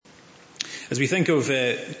As we think of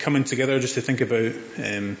coming together just to think about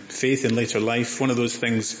faith in later life, one of those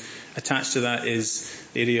things attached to that is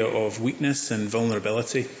the area of weakness and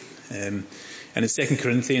vulnerability. And in 2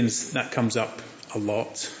 Corinthians, that comes up a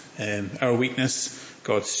lot. Our weakness,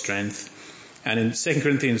 God's strength. And in 2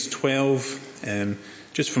 Corinthians 12,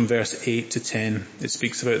 just from verse 8 to 10, it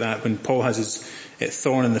speaks about that when Paul has his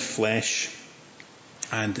thorn in the flesh.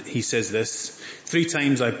 And he says this, 3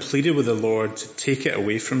 times I pleaded with the Lord to take it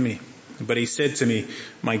away from me. But he said to me,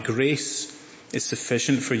 my grace is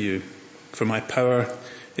sufficient for you, for my power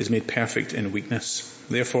is made perfect in weakness.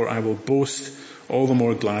 Therefore I will boast all the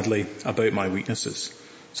more gladly about my weaknesses,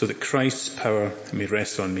 so that Christ's power may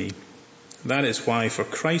rest on me. That is why, for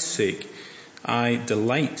Christ's sake, I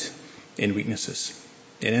delight in weaknesses,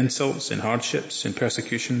 in insults, in hardships, in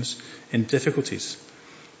persecutions, in difficulties.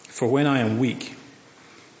 For when I am weak,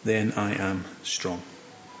 then I am strong.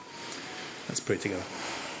 Let's pray together.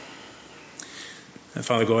 And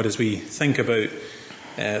Father God, as we think about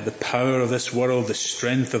the power of this world, the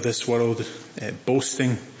strength of this world,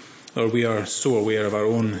 boasting, Lord, we are so aware of our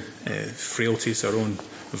own frailties, our own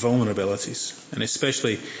vulnerabilities, and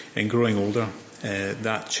especially in growing older,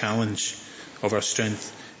 that challenge of our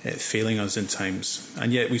strength failing us in times.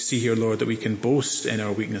 And yet we see here, Lord, that we can boast in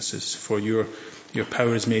our weaknesses, for your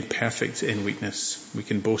power is made perfect in weakness. We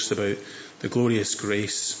can boast about the glorious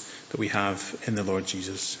grace that we have in the Lord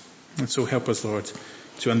Jesus. And so help us, Lord,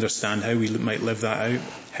 to understand how we might live that out,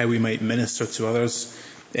 how we might minister to others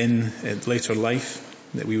in later life,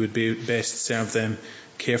 that we would be best serve them,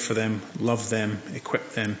 care for them, love them,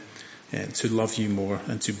 equip them to love you more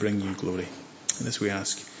and to bring you glory. And this we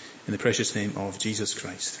ask in the precious name of Jesus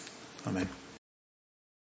Christ. Amen.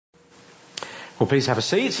 Well, please have a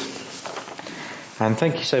seat. And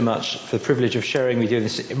thank you so much for the privilege of sharing with you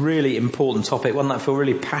this really important topic, one that I feel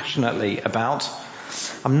really passionately about.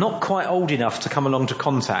 I'm not quite old enough to come along to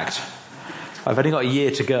Contact. I've only got a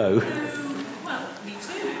year to go. Well, me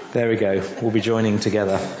too. There we go. We'll be joining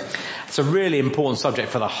together. It's a really important subject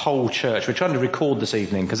for the whole church. We're trying to record this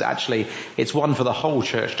evening because actually it's one for the whole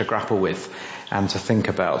church to grapple with and to think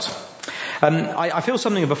about. I feel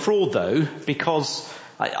something of a fraud though, because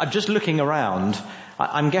I'm just looking around.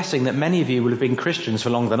 I'm guessing that many of you will have been Christians for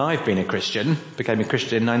longer than I've been a Christian. Became a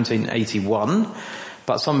Christian in 1981.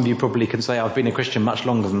 But some of you probably can say I've been a Christian much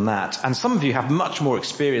longer than that. And some of you have much more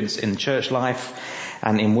experience in church life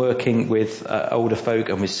and in working with older folk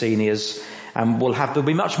and with seniors. And there'll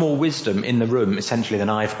be much more wisdom in the room essentially than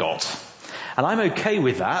I've got. And I'm okay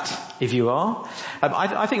with that, if you are.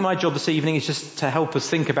 I think my job this evening is just to help us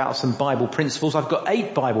think about some Bible principles. I've got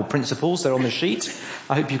 8 Bible principles. They're on the sheet.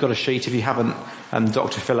 I hope you've got a sheet. If you haven't,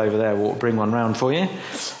 Dr. Phil over there will bring one round for you.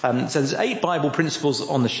 So there's 8 Bible principles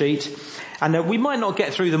on the sheet. And we might not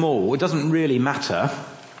get through them all. It doesn't really matter.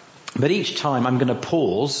 But each time I'm going to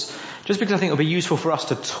pause, just because I think it'll be useful for us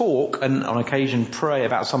to talk and on occasion pray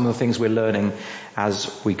about some of the things we're learning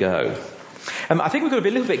as we go. I think we've got to be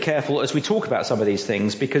a little bit careful as we talk about some of these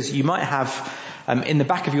things, because you might have in the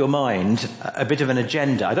back of your mind a bit of an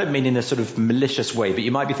agenda. I don't mean in a sort of malicious way, but you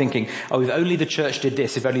might be thinking, oh, if only the church did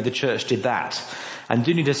this, if only the church did that. And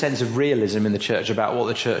do need a sense of realism in the church about what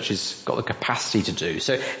the church has got the capacity to do.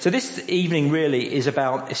 So this evening really is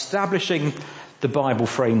about establishing the Bible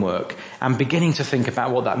framework and beginning to think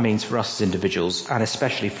about what that means for us as individuals and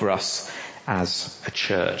especially for us as a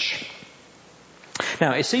church.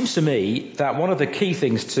 Now, it seems to me that one of the key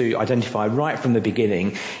things to identify right from the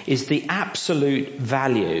beginning is the absolute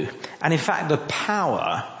value and in fact the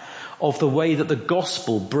power of the way that the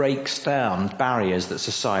gospel breaks down barriers that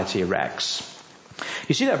society erects.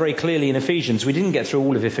 You see that very clearly in Ephesians. We didn't get through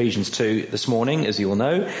all of Ephesians 2 this morning, as you all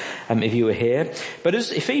know, if you were here. But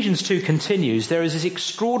as Ephesians 2 continues, there is this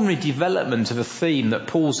extraordinary development of a theme that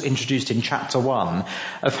Paul's introduced in chapter 1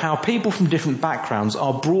 of how people from different backgrounds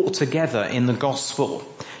are brought together in the gospel,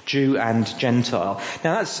 Jew and Gentile.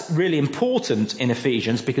 Now that's really important in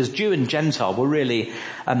Ephesians because Jew and Gentile were really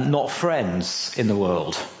not friends in the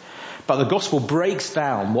world. But the gospel breaks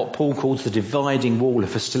down what Paul calls the dividing wall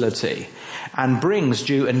of hostility and brings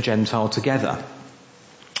Jew and Gentile together.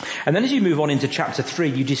 And then as you move on into chapter 3,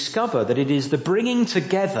 you discover that it is the bringing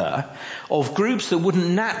together of groups that wouldn't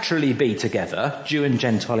naturally be together, Jew and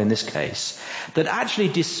Gentile in this case, that actually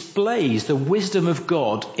displays the wisdom of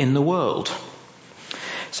God in the world.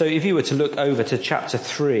 So if you were to look over to chapter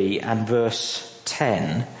 3 and verse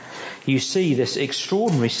 10, you see this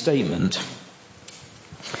extraordinary statement.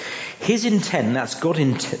 His intent, that's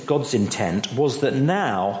God's intent, was that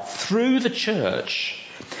now, through the church,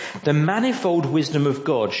 the manifold wisdom of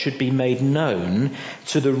God should be made known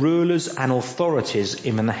to the rulers and authorities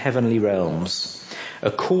in the heavenly realms,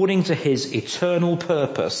 according to his eternal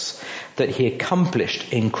purpose that he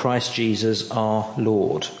accomplished in Christ Jesus our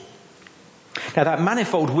Lord. Now that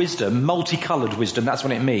manifold wisdom, multicoloured wisdom, that's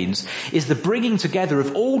what it means, is the bringing together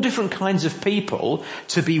of all different kinds of people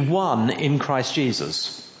to be one in Christ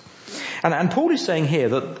Jesus. And Paul is saying here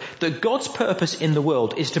that God's purpose in the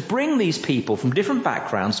world is to bring these people from different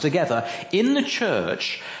backgrounds together in the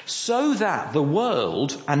church so that the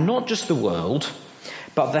world, and not just the world,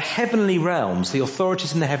 but the heavenly realms, the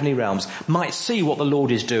authorities in the heavenly realms, might see what the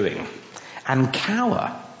Lord is doing and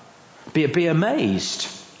cower, be amazed.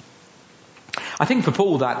 I think for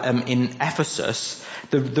Paul that in Ephesus,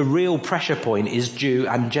 the real pressure point is Jew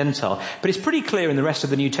and Gentile. But it's pretty clear in the rest of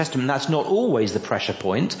the New Testament that's not always the pressure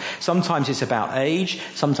point. Sometimes it's about age,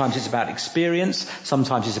 sometimes it's about experience,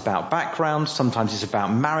 sometimes it's about background, sometimes it's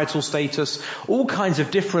about marital status, all kinds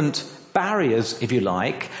of different barriers, if you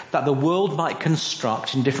like, that the world might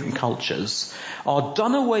construct in different cultures are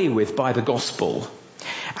done away with by the gospel.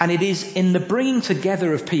 And it is in the bringing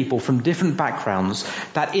together of people from different backgrounds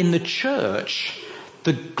that in the church,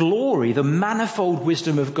 the glory, the manifold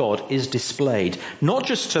wisdom of God is displayed, not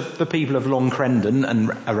just to the people of Long Crendon and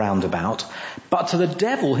around about, but to the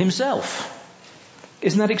devil himself.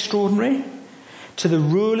 Isn't that extraordinary? To the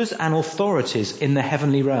rulers and authorities in the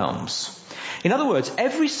heavenly realms. In other words,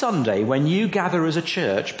 every Sunday when you gather as a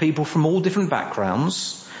church, people from all different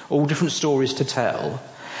backgrounds, all different stories to tell,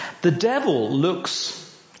 the devil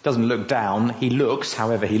doesn't look down, he looks,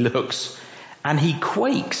 however he looks, and he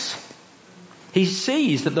quakes. He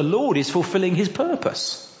sees that the Lord is fulfilling his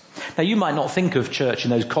purpose. Now you might not think of church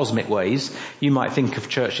in those cosmic ways. You might think of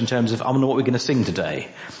church in terms of, I wonder what we're going to sing today.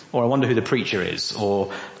 Or I wonder who the preacher is.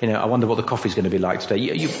 Or, I wonder what the coffee's going to be like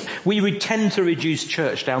today. We tend to reduce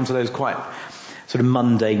church down to those quite sort of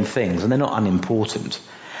mundane things, and they're not unimportant.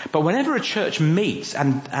 But whenever a church meets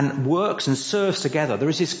and works and serves together, there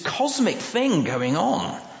is this cosmic thing going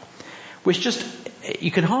on, which just,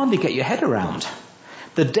 you can hardly get your head around.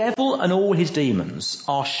 The devil and all his demons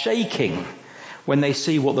are shaking when they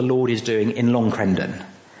see what the Lord is doing in Long Crendon,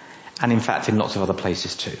 and in fact in lots of other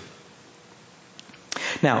places too.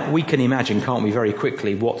 Now, we can imagine, can't we, very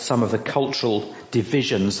quickly what some of the cultural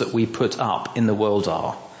divisions that we put up in the world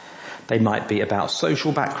are. They might be about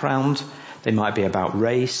social background, they might be about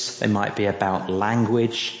race, they might be about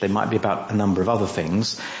language, they might be about a number of other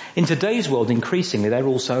things. In today's world, increasingly, they're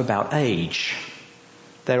also about age.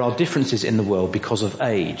 There are differences in the world because of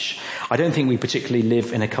age. I don't think we particularly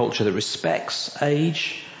live in a culture that respects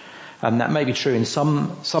age. And that may be true in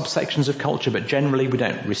some subsections of culture, but generally we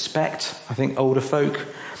don't respect, I think, older folk.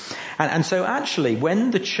 And so actually,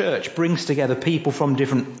 when the church brings together people from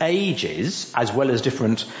different ages, as well as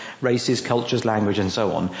different races, cultures, language, and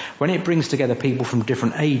so on, when it brings together people from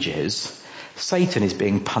different ages, Satan is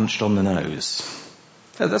being punched on the nose.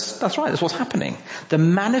 That's right, that's what's happening. The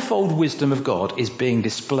manifold wisdom of God is being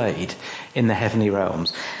displayed in the heavenly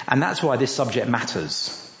realms. And that's why this subject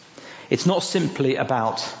matters. It's not simply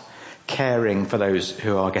about caring for those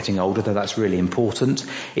who are getting older, though that's really important.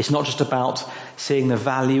 It's not just about seeing the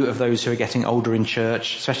value of those who are getting older in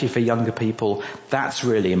church, especially for younger people. That's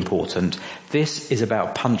really important. This is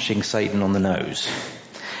about punching Satan on the nose.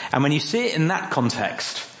 And when you see it in that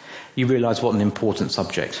context, you realise what an important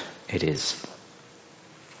subject it is.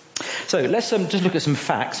 So let's just look at some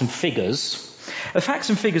facts and figures. The facts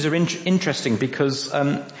and figures are interesting because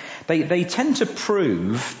they tend to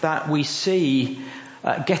prove that we see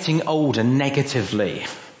getting older negatively.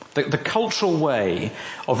 The cultural way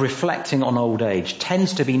of reflecting on old age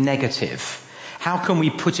tends to be negative. How can we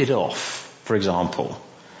put it off, for example?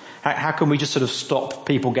 How can we just sort of stop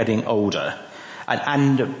people getting older?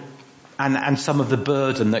 And some of the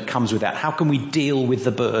burden that comes with that. How can we deal with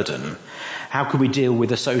the burden? How can we deal with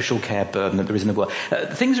the social care burden that there is in the world?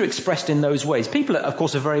 Things are expressed in those ways. People, of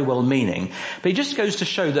course, are very well-meaning. But it just goes to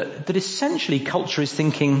show that essentially culture is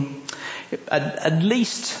thinking, at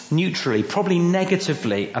least neutrally, probably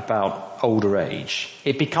negatively about older age.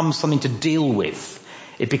 It becomes something to deal with.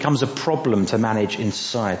 It becomes a problem to manage in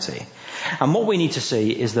society. And what we need to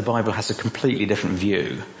see is the Bible has a completely different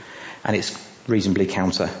view. And it's reasonably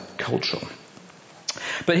counter-cultural.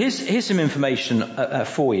 But here's some information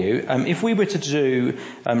for you. If we were to do,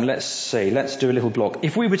 let's do a little block.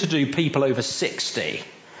 If we were to do people over 60,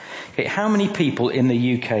 okay, how many people in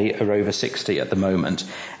the UK are over 60 at the moment?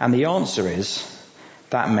 And the answer is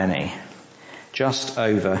that many, just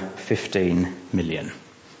over 15 million.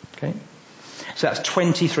 Okay, so that's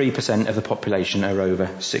 23% of the population are over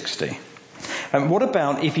 60. What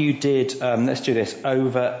about if you did, let's do this,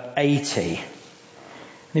 over 80?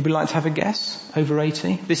 Anybody like to have a guess? Over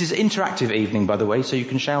 80? This is interactive evening, by the way, so you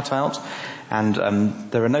can shout out. And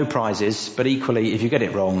there are no prizes, but equally, if you get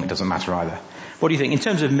it wrong, it doesn't matter either. What do you think? In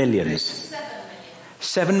terms of millions?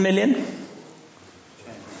 7 million?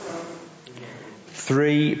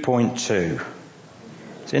 3.2.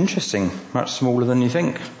 It's interesting. Much smaller than you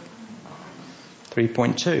think.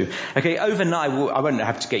 3.2. Okay, overnight, I won't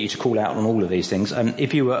have to get you to call out on all of these things.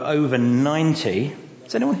 If you were over 90,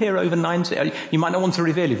 is anyone here over 90? You might not want to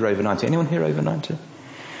reveal if you're over 90. Anyone here over 90?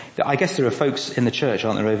 I guess there are folks in the church,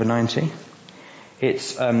 aren't there, over 90?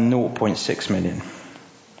 It's 0.6 million.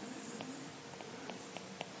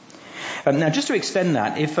 Now, just to extend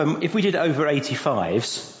that, if we did over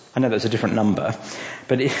 85s, I know that's a different number,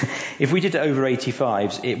 but if we did over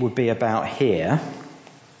 85s, it would be about here,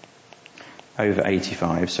 over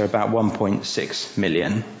 85, so about 1.6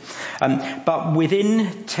 million. But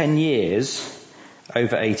within 10 years,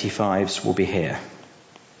 over 85s will be here.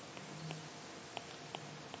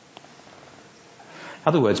 In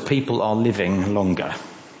other words, people are living longer.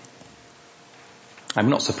 I'm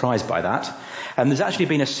not surprised by that. There's actually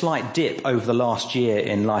been a slight dip over the last year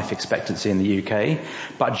in life expectancy in the UK,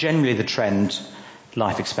 but generally the trend,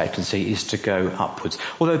 life expectancy, is to go upwards.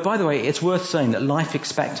 Although, by the way, it's worth saying that life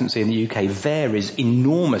expectancy in the UK varies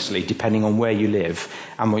enormously depending on where you live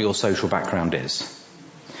and what your social background is.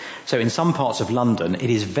 So in some parts of London, it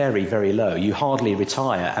is very, very low. You hardly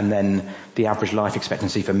retire, and then the average life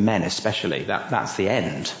expectancy for men especially, that's the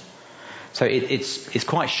end. So it's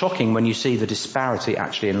quite shocking when you see the disparity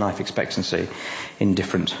actually in life expectancy in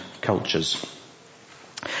different cultures.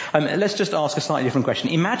 Let's just ask a slightly different question.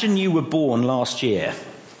 Imagine you were born last year.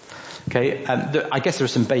 Okay, I guess there are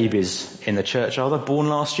some babies in the church, are there, born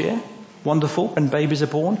last year? Wonderful, when babies are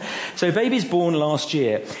born. So babies born last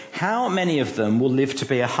year, how many of them will live to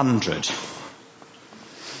be 100?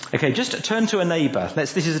 Okay, just turn to a neighbour.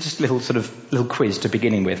 This is just a little quiz to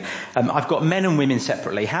beginning with. I've got men and women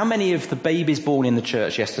separately. How many of the babies born in the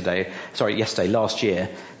church last year,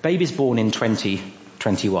 babies born in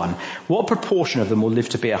 2021, what proportion of them will live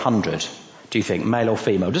to be 100, do you think, male or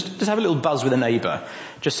female? Just have a little buzz with a neighbour.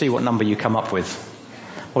 Just see what number you come up with.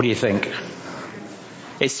 What do you think?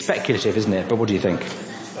 It's speculative, isn't it? But what do you think?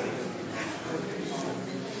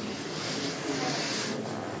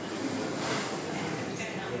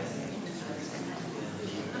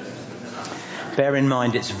 Bear in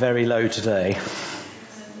mind it's very low today,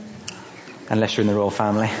 unless you're in the royal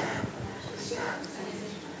family.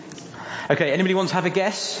 Okay, anybody want to have a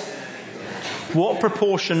guess? What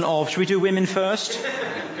proportion of, should we do women first?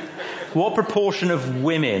 What proportion of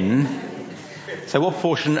women, so what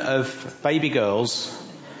proportion of baby girls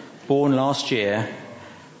born last year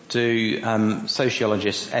do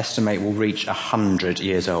sociologists estimate will reach 100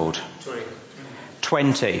 years old?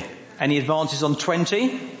 20. Any advances on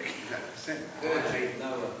 20?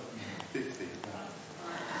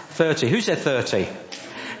 30. Who said 30?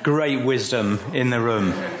 Great wisdom in the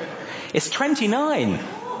room. It's 29.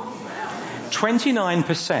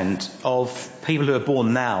 29% of people who are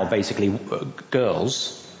born now, basically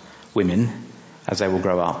girls, women, as they will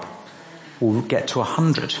grow up, will get to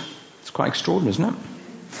 100. It's quite extraordinary, isn't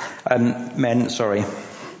it? Men, sorry,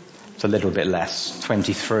 it's a little bit less,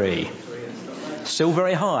 23. Still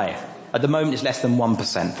very high. At the moment it's less than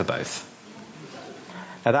 1% for both.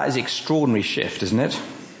 Now that is an extraordinary shift, isn't it?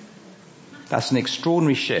 That's an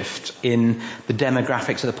extraordinary shift in the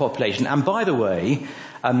demographics of the population. And by the way,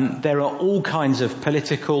 there are all kinds of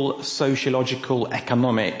political, sociological,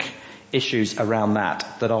 economic issues around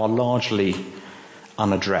that are largely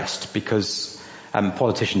unaddressed because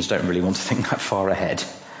politicians don't really want to think that far ahead.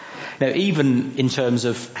 Now, even in terms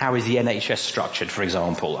of how is the NHS structured, for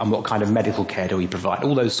example, and what kind of medical care do we provide,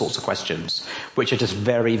 all those sorts of questions, which are just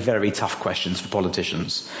very, very tough questions for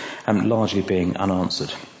politicians, largely being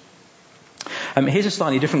unanswered. Here's a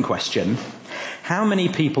slightly different question. How many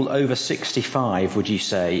people over 65, would you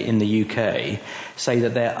say, in the UK, say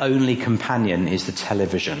that their only companion is the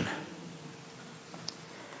television?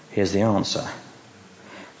 Here's the answer.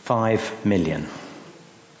 5 million.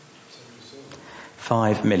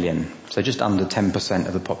 5 million. So just under 10%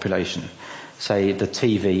 of the population say the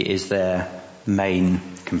TV is their main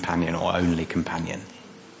companion or only companion.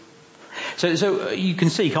 So you can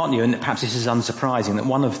see, can't you, and perhaps this is unsurprising, that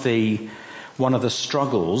one of the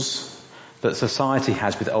struggles that society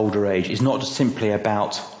has with older age is not just simply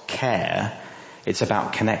about care, it's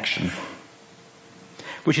about connection.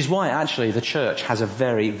 Which is why actually the church has a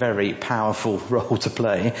very, very powerful role to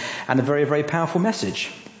play and a very, very powerful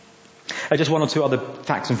message. Just one or two other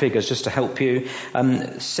facts and figures just to help you.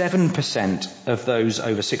 7% of those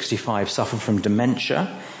over 65 suffer from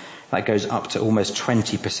dementia. That goes up to almost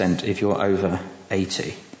 20% if you're over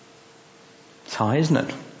 80. It's high, isn't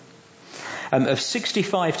it? Of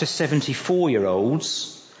 65 to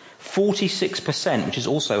 74-year-olds, 46%, which is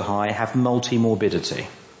also high, have multi-morbidity.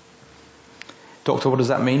 Doctor, what does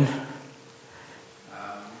that mean? Many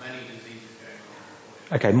diseases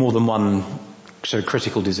going on. Okay, more than one sort of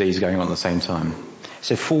critical disease going on at the same time.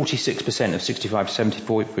 So 46% of 65 to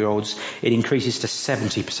 74-year-olds, it increases to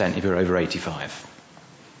 70% if you're over 85.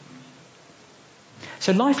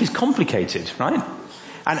 So life is complicated, right?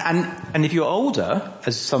 And if you're older,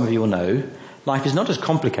 as some of you will know, life is not just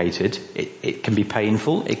complicated. It can be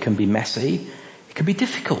painful, it can be messy, it can be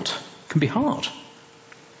difficult, it can be hard.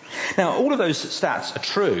 Now, all of those stats are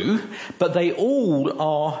true, but they all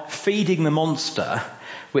are feeding the monster,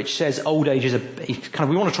 which says old age is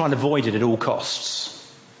we want to try and avoid it at all costs.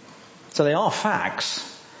 So they are facts,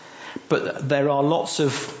 but there are lots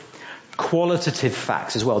of qualitative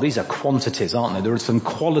facts as well. These are quantities, aren't they? There are some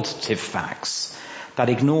qualitative facts that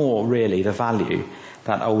ignore really the value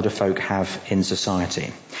that older folk have in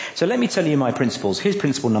society. So let me tell you my principles. Here's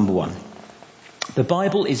principle number 1. The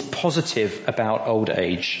Bible is positive about old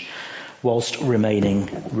age whilst remaining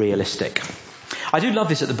realistic. I do love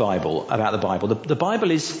this about the Bible. The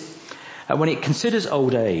Bible is, when it considers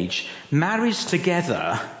old age, marries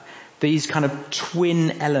together these kind of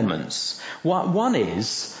twin elements. One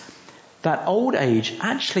is that old age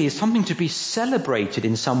actually is something to be celebrated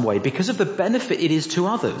in some way because of the benefit it is to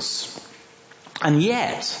others. And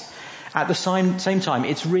yet, at the same time,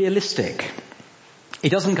 it's realistic. It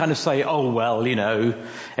doesn't kind of say, oh, well,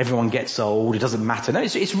 everyone gets old, it doesn't matter. No,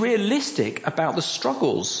 it's realistic about the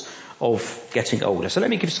struggles of getting older. So let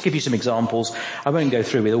me just give you some examples. I won't go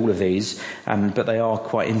through with all of these, but they are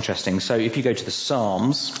quite interesting. So if you go to the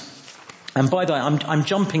Psalms, and by the way, I'm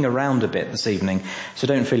jumping around a bit this evening, so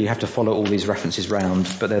don't feel you have to follow all these references round,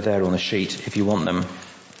 but they're there on the sheet if you want them.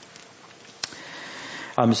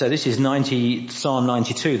 So this is Psalm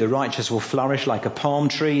 92. The righteous will flourish like a palm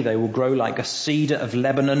tree. They will grow like a cedar of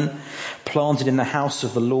Lebanon, planted in the house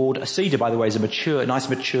of the Lord. A cedar, by the way, is a nice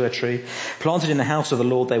mature tree. Planted in the house of the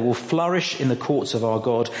Lord, they will flourish in the courts of our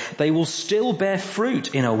God. They will still bear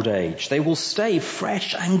fruit in old age. They will stay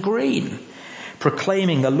fresh and green,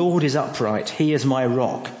 proclaiming the Lord is upright. He is my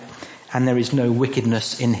rock, and there is no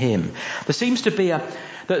wickedness in him. There seems to be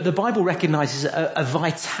the Bible recognises a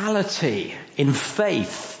vitality in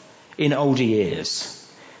faith in older years,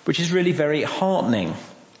 which is really very heartening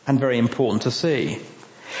and very important to see.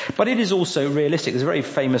 But it is also realistic. There's a very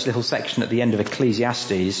famous little section at the end of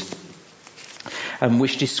Ecclesiastes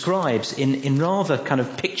which describes in rather kind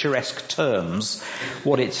of picturesque terms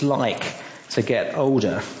what it's like to get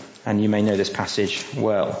older. And you may know this passage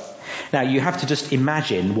well. Now, you have to just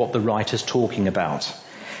imagine what the writer's talking about.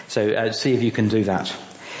 So see if you can do that.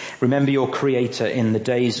 Remember your Creator in the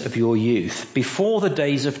days of your youth, before the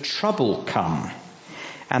days of trouble come,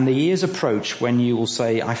 and the years approach when you will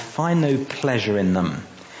say, I find no pleasure in them.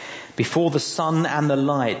 Before the sun and the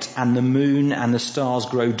light and the moon and the stars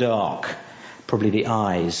grow dark, probably the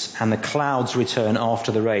eyes, and the clouds return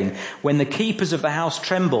after the rain, when the keepers of the house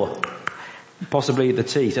tremble, possibly the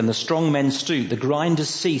teeth, and the strong men stoop, the grinders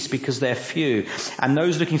cease because they're few, and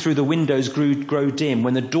those looking through the windows grow dim,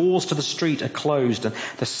 when the doors to the street are closed and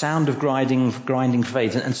the sound of grinding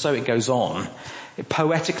fades, and so it goes on,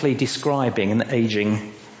 poetically describing an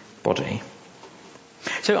aging body.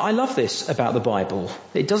 So I love this about the Bible.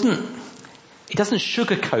 It doesn't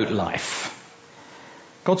sugarcoat life.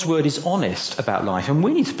 God's word is honest about life, and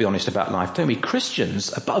we need to be honest about life, don't we?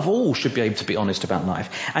 Christians, above all, should be able to be honest about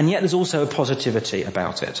life. And yet there's also a positivity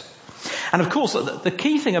about it. And of course, the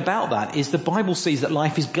key thing about that is the Bible sees that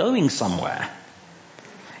life is going somewhere.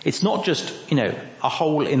 It's not just, a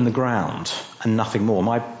hole in the ground and nothing more.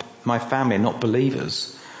 My family are not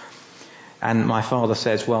believers. And my father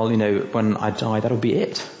says, well, when I die, that'll be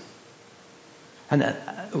it. And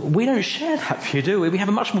we don't share that view, do we? We have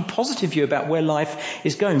a much more positive view about where life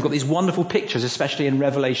is going. We've got these wonderful pictures, especially in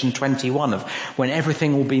Revelation 21, of when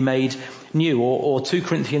everything will be made new, or 2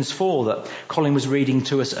 Corinthians 4 that Colin was reading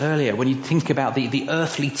to us earlier, when you think about the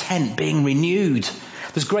earthly tent being renewed.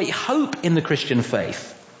 There's great hope in the Christian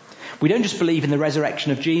faith. We don't just believe in the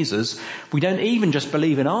resurrection of Jesus. We don't even just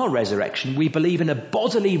believe in our resurrection. We believe in a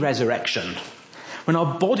bodily resurrection, when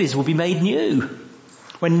our bodies will be made new,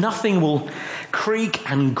 when nothing will creak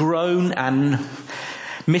and groan and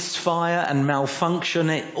misfire and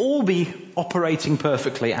malfunction. It all be operating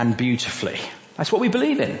perfectly and beautifully. That's what we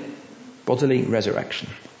believe in. Bodily resurrection.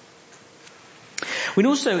 We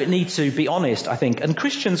also need to be honest, I think, and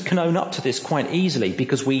Christians can own up to this quite easily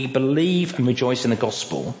because we believe and rejoice in the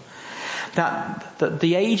gospel, that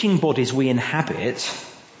the aging bodies we inhabit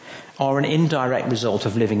are an indirect result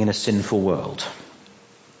of living in a sinful world.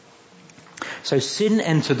 So sin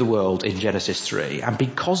entered the world in Genesis 3, and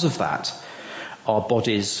because of that, our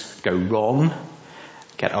bodies go wrong,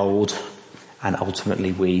 get old, and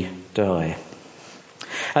ultimately we die.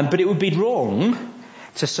 But it would be wrong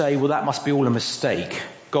to say, well, that must be all a mistake.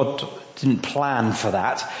 God didn't plan for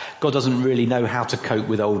that. God doesn't really know how to cope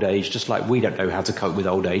with old age, just like we don't know how to cope with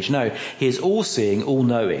old age. No, he is all-seeing,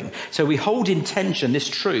 all-knowing. So we hold in tension this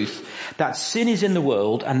truth that sin is in the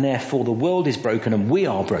world, and therefore the world is broken and we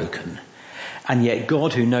are broken. And yet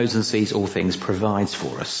God, who knows and sees all things, provides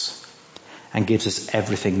for us and gives us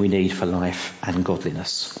everything we need for life and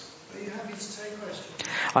godliness. Are you happy to take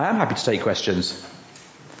questions? I am happy to take questions.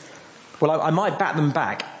 Well, I might bat them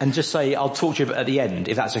back and just say I'll talk to you at the end,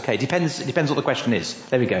 if that's okay. It depends what the question is.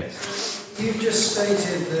 There we go. You've just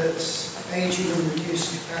stated that ageing and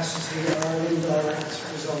reduced capacity are an indirect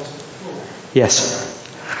result of the fall. Yes.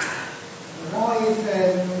 Why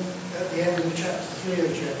then, at the end of chapter 3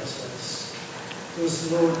 of Genesis, does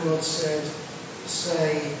the Lord God say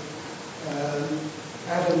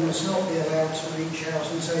Adam must not be allowed to reach out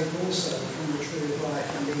and take also from the tree of life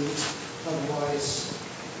and eat, otherwise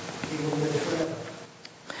he will live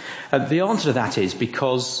forever? The answer to that is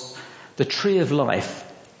because the tree of life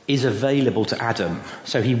is available to Adam,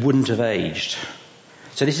 so he wouldn't have aged.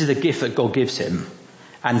 So this is the gift that God gives him,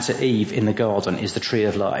 and to Eve in the garden is the tree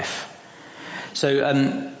of life. So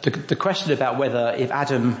the question about whether if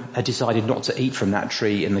Adam had decided not to eat from that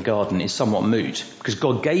tree in the garden is somewhat moot, because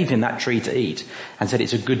God gave him that tree to eat and said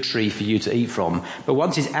it's a good tree for you to eat from. But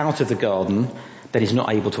once he's out of the garden, then he's not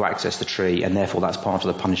able to access the tree, and therefore that's part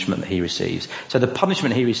of the punishment that he receives. So the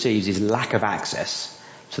punishment he receives is lack of access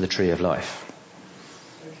to the tree of life.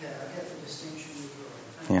 Okay, I get the distinction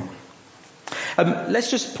you're drawing. Yeah. Let's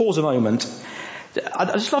just pause a moment.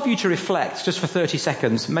 I'd just love you to reflect, just for 30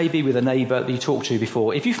 seconds, maybe with a neighbour that you talked to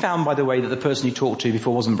before. If you found, by the way, that the person you talked to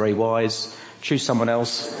before wasn't very wise, choose someone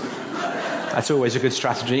else. That's always a good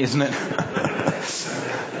strategy, isn't it?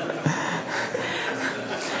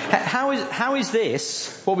 How is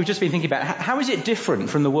this, what we've just been thinking about, how is it different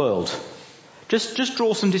from the world? Just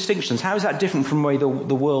draw some distinctions. How is that different from the way the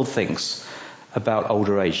world thinks about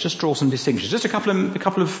older age? Just draw some distinctions. Just a couple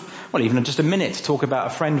of, well, even just a minute to talk about a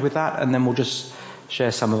friend with that, and then we'll just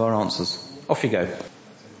share some of our answers. Off you go.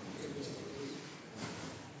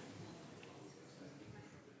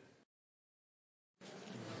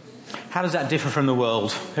 How does that differ from the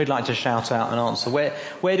world? Who'd like to shout out an answer?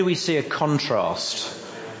 Where do we see a contrast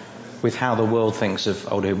with how the world thinks of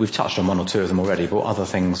older age? We've touched on one or two of them already, but what other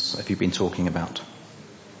things have you been talking about?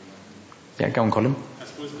 Yeah, go on, Colin. I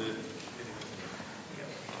suppose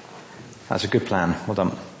That's a good plan. Well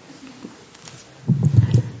done.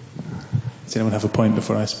 Does anyone have a point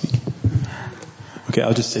before I speak? Okay,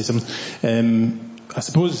 I'll just say something. I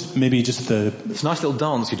suppose maybe just It's a nice little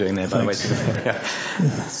dance you're doing there, by the way. Yeah.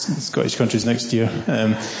 Scottish countries next year.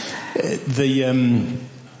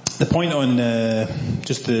 The point on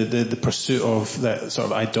just the pursuit of that sort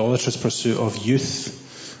of idolatrous pursuit of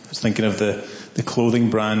youth. I was thinking of the clothing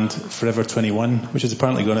brand Forever 21, which has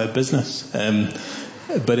apparently gone out of business.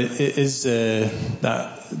 But it is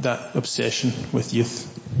that obsession with youth.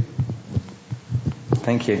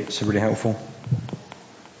 Thank you. It's really helpful.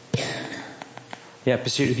 Yeah,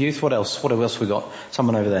 pursuit of youth. What else? What else we got?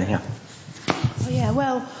 Someone over there. Yeah. Oh, yeah,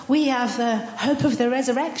 well, we have hope of the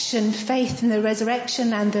resurrection, faith in the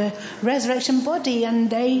resurrection and the resurrection body, and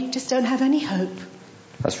they just don't have any hope.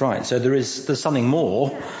 That's right. So there's something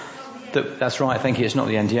more. That's right. Thank you. It's not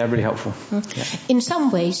the end. Yeah, really helpful. Yeah. In some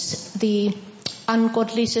ways, the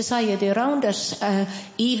ungodly society around us,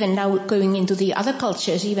 even now going into the other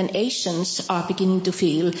cultures, even Asians are beginning to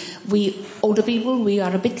feel we older people, we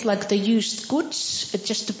are a bit like the used goods,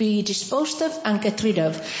 just to be disposed of and get rid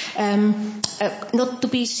of. Not to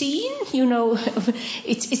be seen,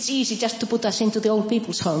 it's easy just to put us into the old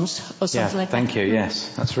people's homes or something like that. Thank you.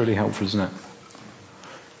 Yes, that's really helpful, isn't it?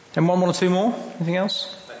 And one or two more? Anything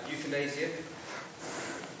else? Euthanasia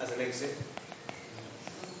as an exit.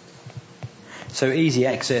 So easy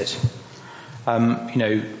exit,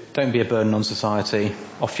 don't be a burden on society,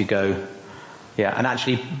 off you go. Yeah, and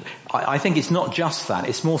actually, I think it's not just that,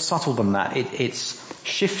 it's more subtle than that. It's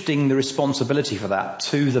shifting the responsibility for that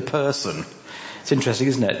to the person. It's interesting,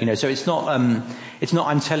 isn't it? So it's not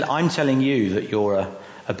I'm telling you that you're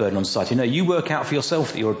a burden on society. No, you work out for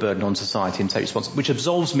yourself that you're a burden on society and take responsibility, which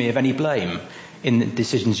absolves me of any blame in the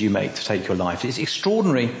decisions you make to take your life. It's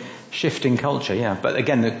extraordinary shift in culture, yeah. But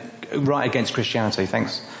again, right against Christianity.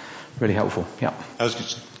 Thanks. Really helpful. Yeah. I was going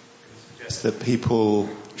to suggest that people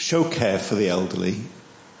show care for the elderly,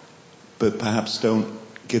 but perhaps don't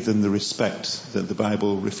give them the respect that the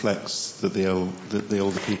Bible reflects that the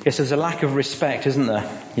older people. Yes, there's a lack of respect, isn't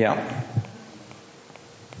there? Yeah.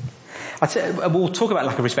 We'll talk about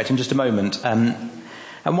lack of respect in just a moment.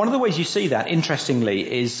 And one of the ways you see that, interestingly,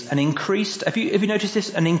 is an increased, have you noticed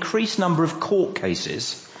this? An increased number of court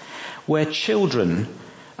cases where children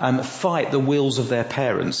fight the wills of their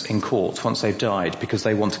parents in court once they've died because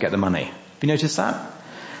they want to get the money. Have you noticed that?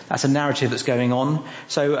 That's a narrative that's going on.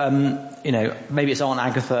 So, maybe it's Aunt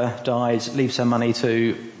Agatha dies, leaves her money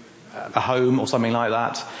to a home or something like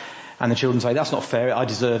that, and the children say, that's not fair, I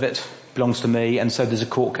deserve it, belongs to me, and so there's a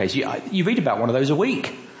court case. You read about one of those a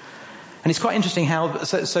week. And it's quite interesting how,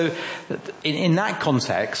 so in that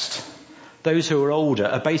context, those who are older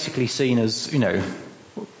are basically seen as, you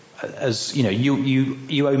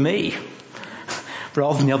owe me,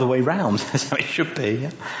 rather than the other way round. That's how it should be.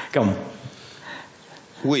 Yeah? Go on.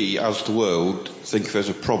 We, as the world, think if there's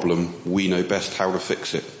a problem, we know best how to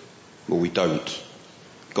fix it. Well, we don't.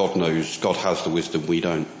 God knows, God has the wisdom, we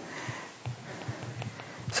don't.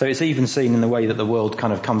 So it's even seen in the way that the world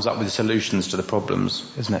kind of comes up with solutions to the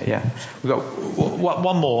problems, isn't it? Yeah. We've got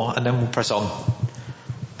one more and then we'll press on.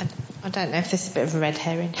 I don't know if this is a bit of a red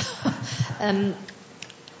herring.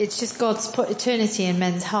 It's just God's put eternity in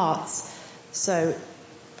men's hearts. So,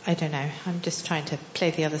 I don't know, I'm just trying to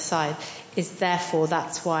play the other side. Therefore,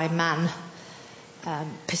 that's why man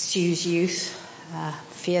pursues youth,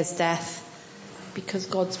 fears death, because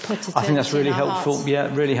God's put eternity in our I think that's really helpful. hearts.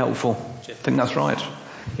 Yeah, really helpful. I think that's right.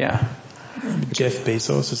 Yeah. Jeff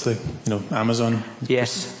Bezos is Amazon.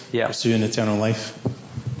 Yes. Yeah. Pursuing eternal life.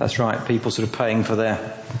 That's right. People sort of paying for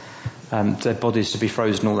their bodies to be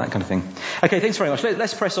frozen, all that kind of thing. Okay, thanks very much.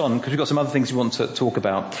 Let's press on because we've got some other things we want to talk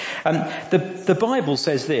about. The Bible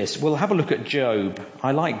says this. We'll have a look at Job.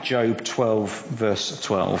 I like Job 12, verse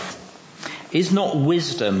 12. Is not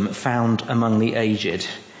wisdom found among the aged?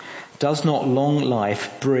 Does not long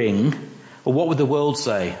life bring, or what would the world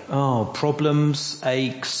say? Oh, problems,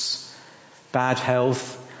 aches, bad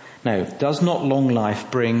health. No, does not long life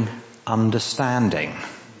bring understanding?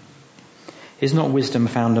 Is not wisdom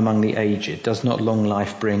found among the aged? Does not long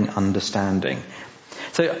life bring understanding?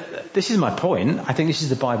 So this is my point. I think this is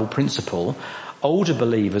the Bible principle. Older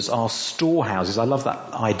believers are storehouses. I love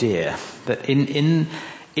that idea that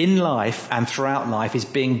in life and throughout life is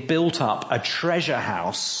being built up a treasure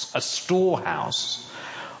house, a storehouse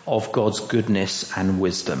of God's goodness and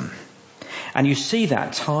wisdom. And you see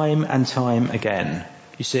that time and time again.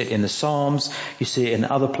 You see it in the Psalms, you see it in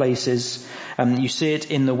other places, you see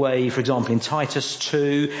it in the way, for example, in Titus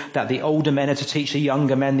 2, that the older men are to teach the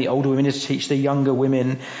younger men, the older women are to teach the younger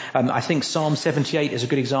women. I think Psalm 78 is a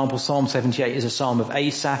good example. Psalm 78 is a psalm of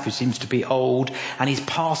Asaph, who seems to be old, and he's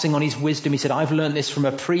passing on his wisdom. He said, I've learned this from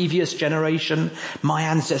a previous generation, my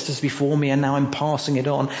ancestors before me, and now I'm passing it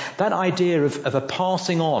on. That idea of a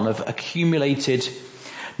passing on of accumulated,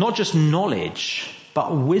 not just knowledge,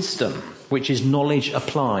 but wisdom, which is knowledge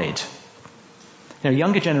applied.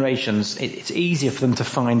 Younger generations, it's easier for them to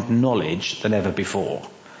find knowledge than ever before.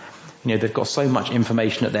 They've got so much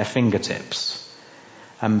information at their fingertips.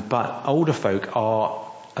 But older folk are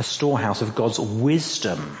a storehouse of God's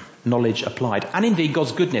wisdom, knowledge applied, and indeed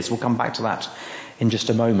God's goodness. We'll come back to that in just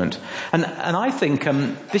a moment. And I think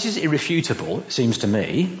this is irrefutable, it seems to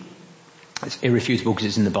me. It's irrefutable because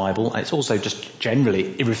it's in the Bible, and it's also just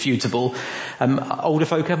generally irrefutable. Older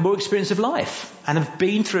folk have more experience of life and have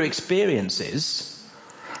been through experiences.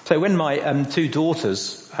 So when my two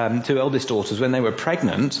eldest daughters, when they were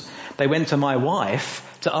pregnant, they went to my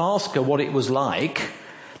wife to ask her what it was like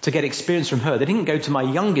to get experience from her. They didn't go to my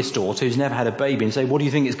youngest daughter, who's never had a baby, and say, what do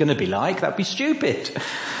you think it's going to be like? That'd be stupid.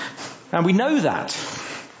 And we know that.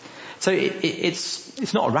 So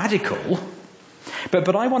it's not radical.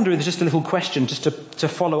 But I wonder if there's just a little question just to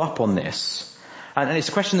follow up on this. And it's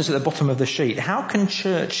a question that's at the bottom of the sheet. How can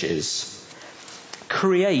churches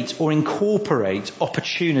create or incorporate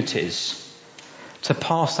opportunities to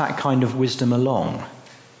pass that kind of wisdom along?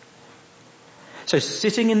 So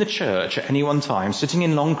sitting in the church at any one time, sitting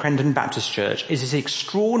in Long Crendon Baptist Church, is this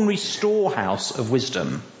extraordinary storehouse of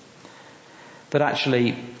wisdom that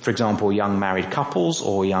actually, for example, young married couples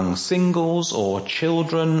or young singles or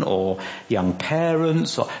children or young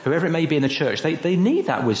parents or whoever it may be in the church, they need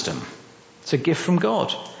that wisdom. It's a gift from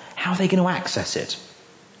God. How are they going to access it?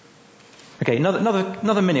 Okay,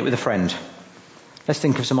 another minute with a friend. Let's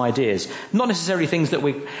think of some ideas. Not necessarily things that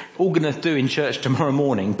we're all going to do in church tomorrow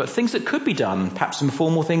morning, but things that could be done. Perhaps some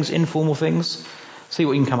formal things, informal things. See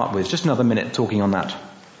what you can come up with. Just another minute talking on that.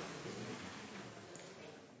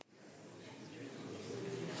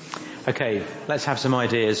 Okay, let's have some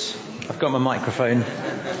ideas. I've got my microphone.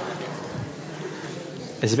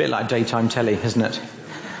 It's a bit like daytime telly, isn't it?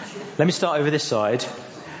 Let me start over this side.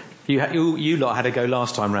 You lot had a go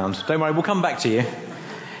last time round. Don't worry, we'll come back to you.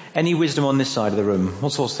 Any wisdom on this side of the room?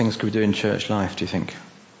 What sorts of things could we do in church life, do you think?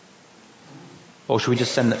 Or should we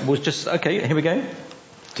just send that? Okay, here we go.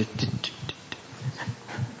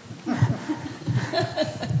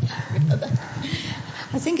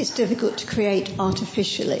 I think it's difficult to create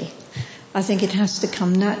artificially. I think it has to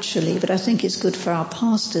come naturally, but I think it's good for our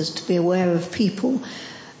pastors to be aware of people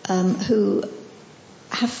who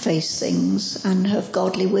have faced things and have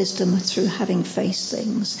godly wisdom through having faced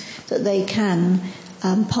things that they can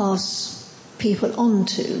pass people on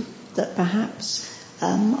to that perhaps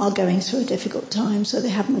are going through a difficult time, so they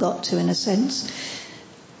haven't got to, in a sense,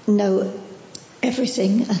 know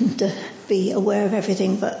everything and be aware of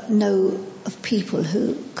everything, but know of people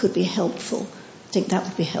who could be helpful. I think that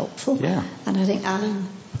would be helpful. Yeah. And I think Alan...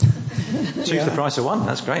 Two's the price of one.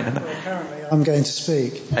 That's great, isn't it? Well, apparently I'm going to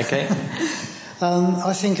speak. Okay.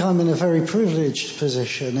 I think I'm in a very privileged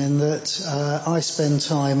position in that I spend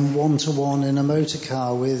time one-to-one in a motor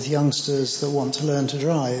car with youngsters that want to learn to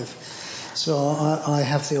drive. So I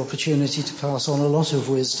have the opportunity to pass on a lot of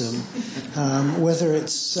wisdom, whether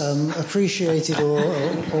it's appreciated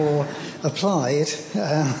or applied.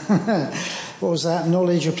 What was that?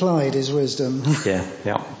 Knowledge applied is wisdom.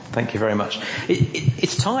 Yeah. Thank you very much.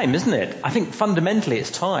 It's time, isn't it? I think fundamentally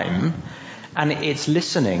it's time, and it's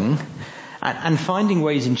listening and finding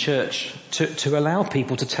ways in church to allow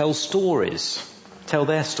people to tell stories, tell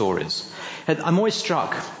their stories. I'm always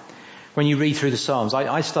struck when you read through the Psalms.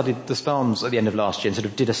 I studied the Psalms at the end of last year and sort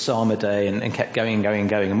of did a psalm a day and kept going.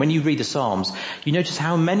 And when you read the Psalms, you notice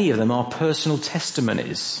how many of them are personal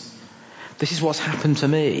testimonies. This is what's happened to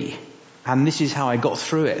me, and this is how I got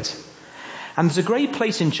through it. And there's a great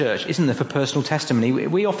place in church, isn't there, for personal testimony?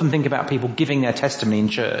 We often think about people giving their testimony in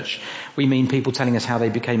church. We mean people telling us how they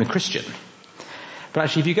became a Christian. But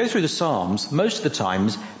actually, if you go through the Psalms, most of the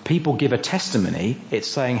times people give a testimony. It's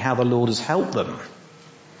saying how the Lord has helped them.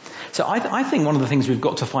 So I think one of the things we've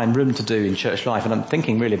got to find room to do in church life, and I'm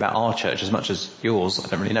thinking really about our church as much as yours, I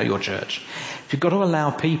don't really know your church, you've got to allow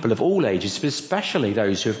people of all ages, but especially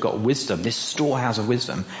those who have got wisdom, this storehouse of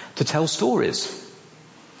wisdom, to tell stories.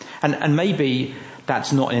 And maybe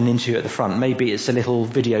that's not an interview at the front. Maybe it's a little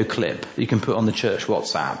video clip you can put on the church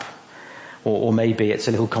WhatsApp. Or maybe it's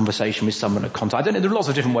a little conversation with someone at contact. I don't know, there are lots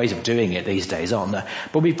of different ways of doing it these days, aren't there?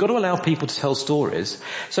 But we've got to allow people to tell stories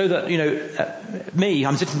so that,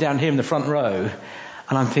 I'm sitting down here in the front row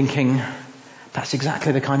and I'm thinking, that's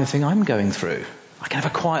exactly the kind of thing I'm going through. I can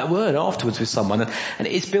have a quiet word afterwards with someone. And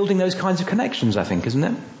it's building those kinds of connections, I think, isn't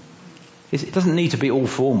it? It doesn't need to be all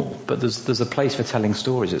formal, but there's a place for telling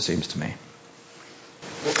stories, it seems to me.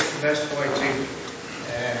 What's the best way to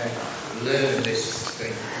learn this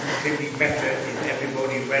thing? Would it be better if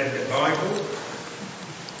everybody read the Bible?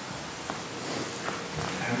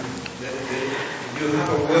 And you have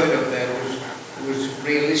a word up there was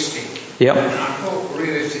realistic. Yep. And I thought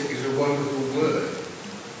realistic is a wonderful word.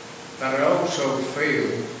 But I also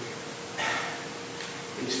feel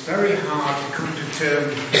it's very hard to come to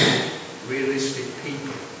terms with realistic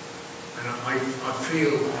people. And I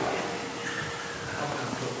feel, how can I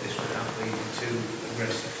put this without being too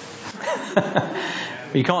aggressive?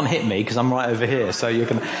 You can't hit me because I'm right over here, so you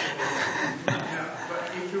can... But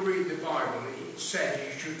if you read the Bible, it says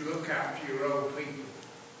you should look after your own people.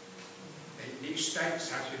 It states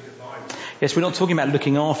that in the Bible. Yes, we're not talking about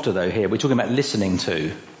looking after, though, here. We're talking about listening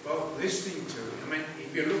to. Well, listening to.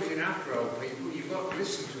 If you're looking after old people, you've got to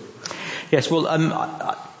listen to them. Yes, well,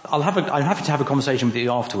 I'm happy to have a conversation with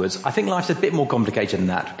you afterwards. I think life's a bit more complicated than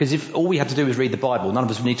that, because if all we had to do was read the Bible, none of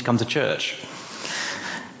us would need to come to church.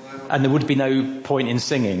 And there would be no point in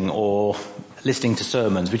singing or listening to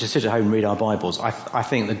sermons. We just sit at home and read our Bibles. I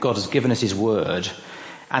think that God has given us his word,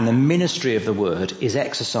 and the ministry of the word is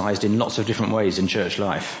exercised in lots of different ways in church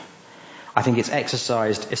life. I think it's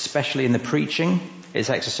exercised especially in the preaching. It's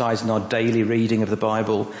exercised in our daily reading of the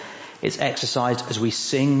Bible. It's exercised as we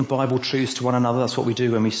sing Bible truths to one another. That's what we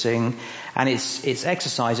do when we sing. And it's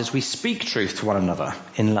exercised as we speak truth to one another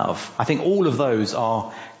in love. I think all of those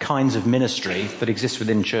are kinds of ministry that exist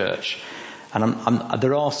within church. And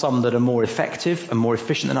there are some that are more effective and more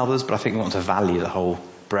efficient than others, but I think we want to value the whole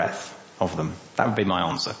breadth of them. That would be my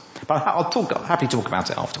answer. But I'm happy to talk about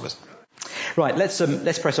it afterwards. Right, let's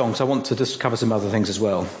press on, because I want to just cover some other things as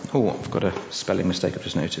well. Oh, I've got a spelling mistake I've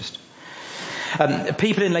just noticed.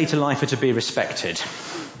 People in later life are to be respected.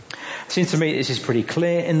 Seems to me this is pretty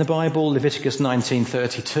clear in the Bible. Leviticus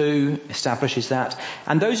 19:32 establishes that.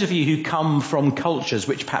 And those of you who come from cultures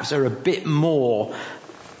which perhaps are a bit more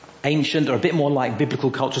ancient or a bit more like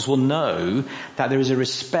biblical cultures will know that there is a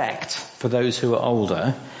respect for those who are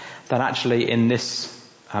older that actually in this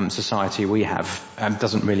society we have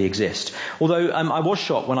doesn't really exist. Although I was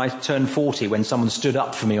shocked when I turned 40 when someone stood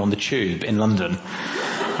up for me on the tube in London.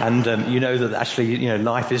 And you know that actually,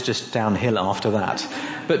 life is just downhill after that.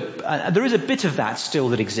 But there is a bit of that still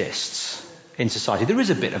that exists in society. There is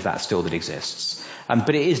a bit of that still that exists.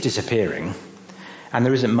 But it is disappearing. And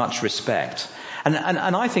there isn't much respect. And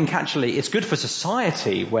I think actually it's good for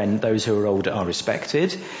society when those who are older are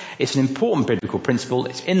respected. It's an important biblical principle.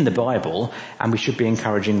 It's in the Bible, and we should be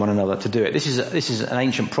encouraging one another to do it. This is an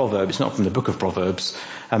ancient proverb. It's not from the book of Proverbs,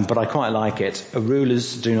 but I quite like it.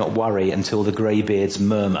 Rulers do not worry until the greybeards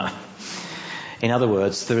murmur. In other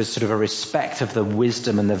words, there is sort of a respect of the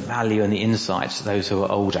wisdom and the value and the insights that those who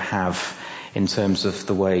are older have in terms of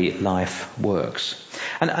the way life works.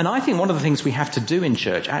 And I think one of the things we have to do in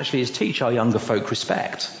church actually is teach our younger folk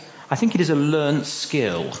respect. I think it is a learnt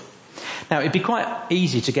skill. Now, it'd be quite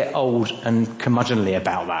easy to get old and curmudgeonly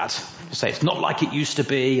about that. To say it's not like it used to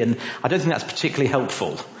be, and I don't think that's particularly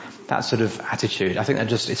helpful, that sort of attitude. I think that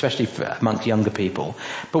just, especially amongst younger people.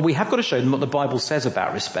 But we have got to show them what the Bible says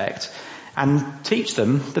about respect and teach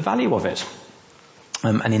them the value of it.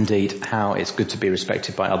 And indeed how it's good to be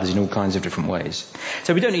respected by others in all kinds of different ways.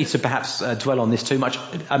 So we don't need to perhaps dwell on this too much.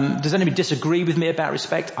 Does anybody disagree with me about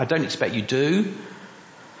respect? I don't expect you do.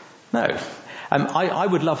 No. I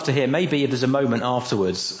would love to hear, maybe if there's a moment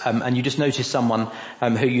afterwards and you just notice someone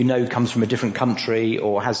who you know comes from a different country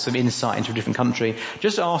or has some insight into a different country,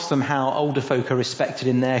 just ask them how older folk are respected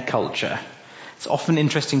in their culture. It's often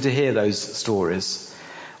interesting to hear those stories.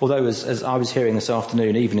 Although, as I was hearing this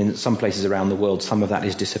afternoon, even in some places around the world, some of that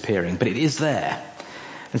is disappearing. But it is there.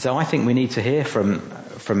 And so I think we need to hear from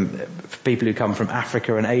people who come from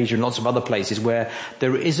Africa and Asia and lots of other places where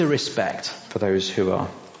there is a respect for those who are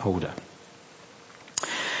older.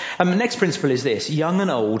 The next principle is this. Young and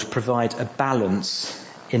old provide a balance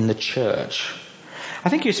in the church. I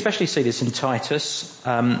think you especially see this in Titus.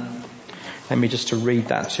 Let me just to read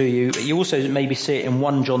that to you. You also maybe see it in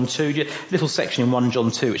 1 John 2, a little section in 1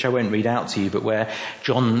 John 2, which I won't read out to you, but where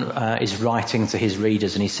John is writing to his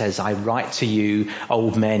readers and he says, I write to you,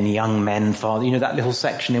 old men, young men, father. You know that little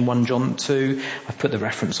section in 1 John 2? I've put the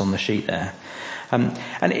reference on the sheet there.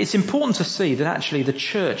 And it's important to see that actually the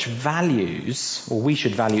church values, or we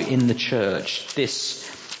should value in the church, this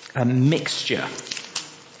mixture.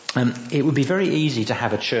 It would be very easy to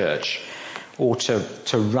have a church or to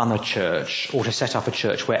run a church, or to set up a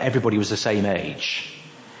church where everybody was the same age.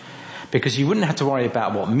 Because you wouldn't have to worry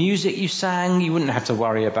about what music you sang, you wouldn't have to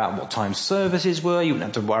worry about what time services were, you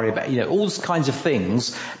wouldn't have to worry about, all those kinds of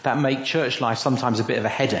things that make church life sometimes a bit of a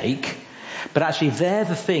headache. But actually they're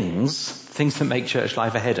the things that make church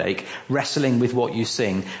life a headache, wrestling with what you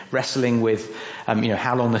sing, wrestling with,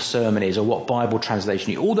 how long the sermon is, or what Bible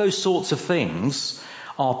translation all those sorts of things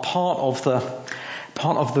are part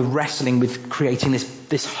of the wrestling with creating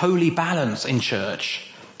this holy balance in church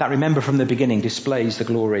that, remember from the beginning, displays the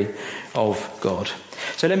glory of God.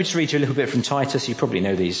 So let me just read you a little bit from Titus. You probably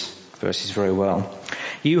know these verses very well.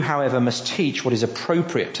 You, however, must teach what is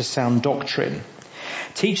appropriate to sound doctrine.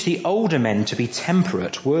 Teach the older men to be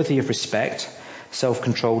temperate, worthy of respect,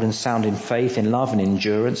 self-controlled and sound in faith, in love and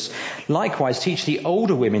endurance. Likewise, teach the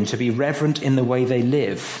older women to be reverent in the way they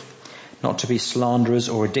live, not to be slanderers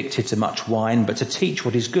or addicted to much wine, but to teach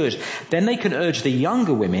what is good. Then they can urge the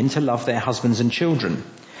younger women to love their husbands and children,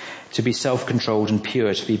 to be self-controlled and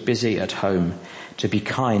pure, to be busy at home, to be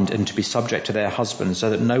kind and to be subject to their husbands, so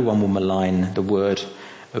that no one will malign the word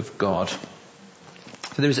of God.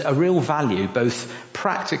 So there is a real value, both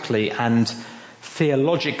practically and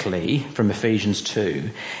theologically, from Ephesians 2,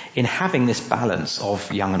 in having this balance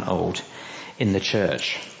of young and old in the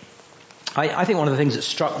church. I think one of the things that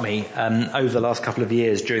struck me over the last couple of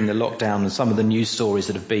years during the lockdown and some of the news stories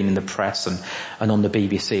that have been in the press and on the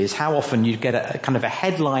BBC is how often you get a kind of a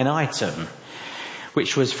headline item,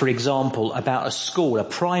 which was, for example, about a school, a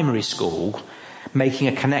primary school, making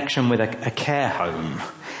a connection with a care home,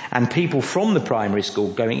 and people from the primary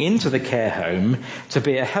school going into the care home to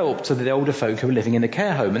be a help to the older folk who are living in the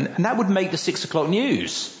care home. And that would make the 6 o'clock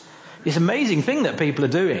news. This amazing thing that people are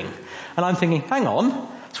doing. And I'm thinking, hang on,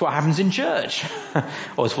 it's what happens in church.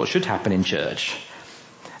 Or it's what should happen in church.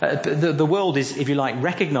 The world is, if you like,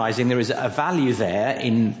 recognizing there is a value there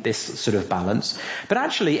in this sort of balance. But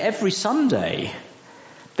actually, every Sunday,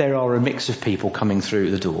 there are a mix of people coming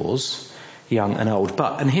through the doors, young and old.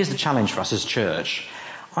 And here's the challenge for us as church.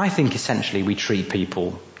 I think essentially we treat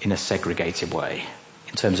people in a segregated way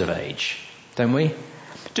in terms of age, don't we?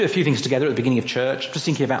 Do a few things together at the beginning of church. Just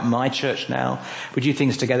thinking about my church now. We do a few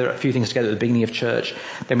things together at the beginning of church.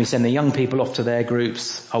 Then we send the young people off to their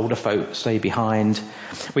groups. Older folk stay behind.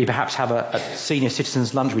 We perhaps have a senior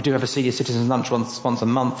citizens lunch. We do have a senior citizens lunch once a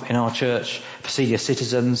month in our church for senior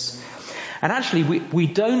citizens. And actually we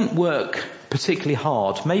don't work particularly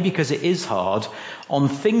hard, maybe because it is hard, on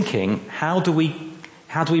thinking how do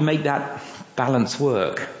we make that balance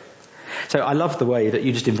work? So I love the way that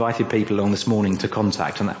you just invited people along this morning to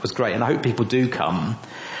contact, and that was great, and I hope people do come.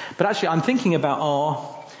 But actually I'm thinking about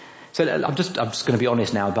I'm just going to be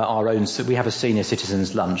honest now about our own. So we have a senior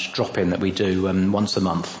citizens lunch drop-in that we do once a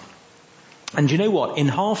month. And you know what? In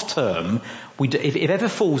half term, if it ever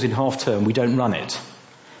falls in half term, we don't run it.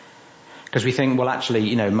 Because we think, well,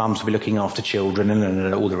 actually, mums will be looking after children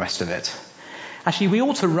and all the rest of it. Actually, we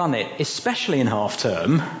ought to run it, especially in half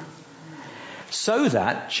term, so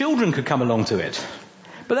that children could come along to it.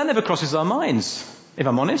 But that never crosses our minds, if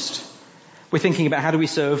I'm honest. We're thinking about how do we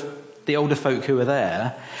serve the older folk who are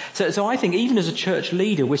there. So I think even as a church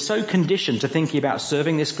leader, we're so conditioned to thinking about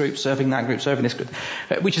serving this group, serving that group, serving this group,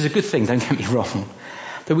 which is a good thing, don't get me wrong,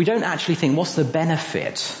 that we don't actually think, what's the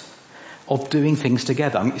benefit of doing things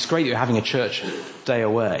together? I mean, it's great that you're having a church day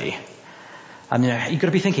away. And you've got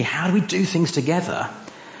to be thinking, how do we do things together?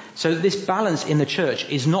 So this balance in the church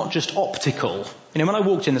is not just optical. When I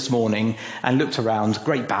walked in this morning and looked around,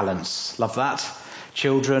 great balance. Love that.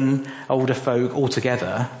 Children, older folk, all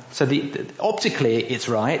together. So optically it's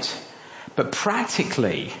right. But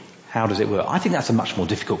practically, how does it work? I think that's a much more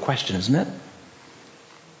difficult question, isn't it?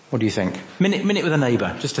 What do you think? Minute with a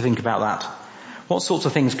neighbour, just to think about that. What sorts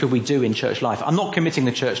of things could we do in church life? I'm not committing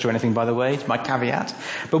the church to anything, by the way. It's my caveat.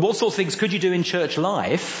 But what sorts of things could you do in church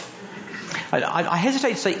life? I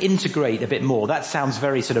hesitate to say integrate a bit more. That sounds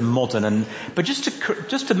very sort of modern, but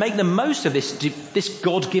just to make the most of this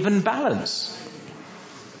God-given balance.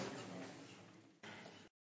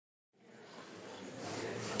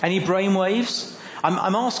 Any brainwaves?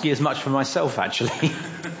 I'm asking as much for myself, actually.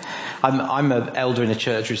 I'm an elder in a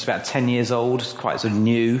church which is about 10 years old. It's quite sort of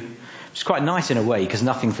new. It's quite nice in a way because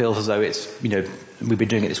nothing feels as though it's, we've been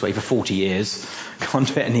doing it this way for 40 years. Can't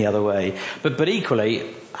do it any other way. But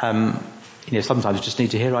equally, sometimes you just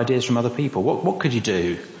need to hear ideas from other people. What could you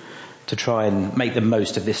do to try and make the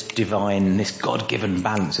most of this divine, this God-given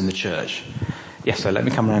balance in the church? Yes, so let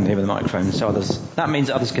me come around here with the microphone so that means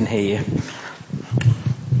others can hear you.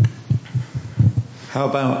 How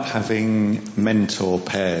about having mentor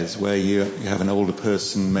pairs where you have an older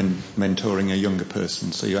person mentoring a younger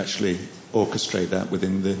person, so you actually orchestrate that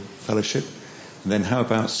within the fellowship? And then how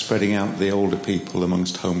about spreading out the older people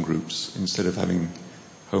amongst home groups instead of having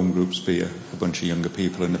home groups be a bunch of younger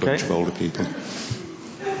people and a bunch of older people?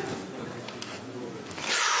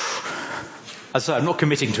 So I'm not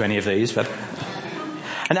committing to any of these, but...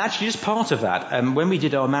 And actually just part of that, when we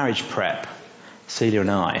did our marriage prep, Celia and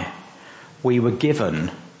I, we were given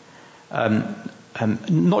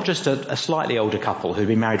not just a slightly older couple who'd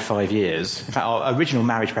been married 5 years. In fact, our original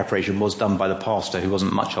marriage preparation was done by the pastor who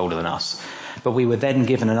wasn't much older than us. But we were then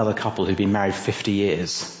given another couple who'd been married 50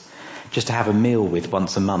 years just to have a meal with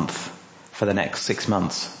once a month for the next 6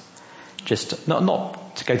 months. Just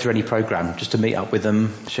not to go through any program, just to meet up with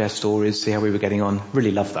them, share stories, see how we were getting on.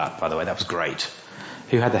 Really loved that, by the way. That was great.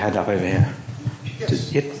 Who had their hand up over here?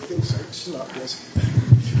 Yes, I think so. Still up, yes.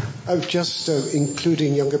 Oh, just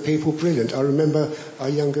including younger people, brilliant. I remember our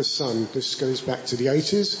youngest son, this goes back to the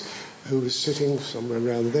 80s, who was sitting somewhere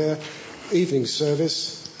around there, evening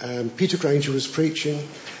service, Peter Granger was preaching,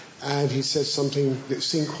 and he said something that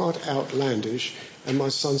seemed quite outlandish, and my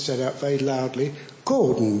son said out very loudly,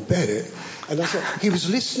 "Gordon Bennett," and I thought he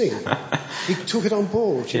was listening. He took it on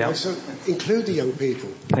board, you know, so include the young people.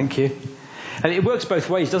 Thank you. And it works both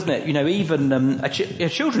ways, doesn't it? Even a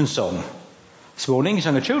children's song. This morning he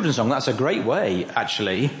sang a children's song. That's a great way,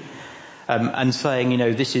 actually. And saying,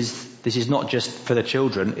 this is not just for the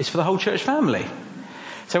children, it's for the whole church family.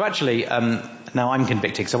 So actually, now I'm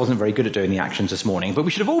convicted because I wasn't very good at doing the actions this morning, but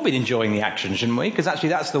we should have all been enjoying the actions, shouldn't we? Because actually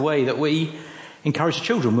that's the way that we encourage the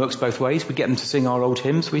children. Works both ways. We get them to sing our old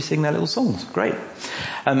hymns, we sing their little songs. Great.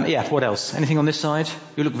 What else? Anything on this side?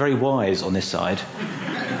 You look very wise on this side.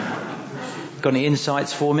 Got any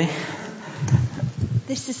insights for me?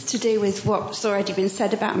 This is to do with what's already been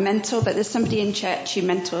said about a mentor, but there's somebody in church who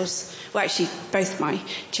mentors, well, actually both my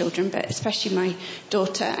children, but especially my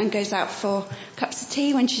daughter, and goes out for cups of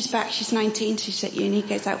tea when she's back. She's 19, she's at uni,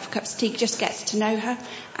 goes out for cups of tea, just gets to know her,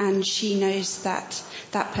 and she knows that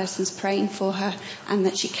that person's praying for her and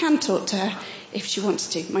that she can talk to her if she wants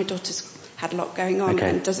to. My daughter's had a lot going on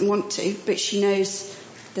and doesn't want to, but she knows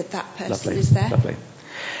that person is there. Lovely.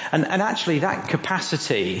 And actually that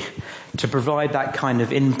capacity to provide that kind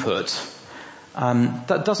of input,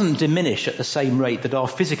 that doesn't diminish at the same rate that our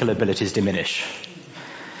physical abilities diminish.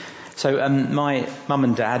 So my mum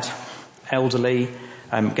and dad, elderly,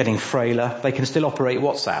 getting frailer, they can still operate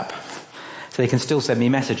WhatsApp. So they can still send me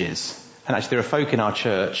messages. And actually there are folk in our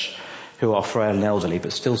church who are frail and elderly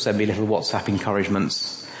but still send me little WhatsApp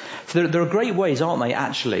encouragements. So there are great ways, aren't they,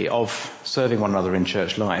 actually, of serving one another in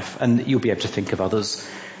church life. And you'll be able to think of others.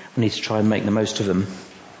 We need to try and make the most of them.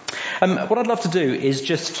 What I'd love to do is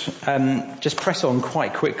just press on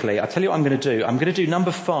quite quickly. I'll tell you what I'm going to do. I'm going to do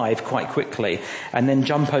number 5 quite quickly and then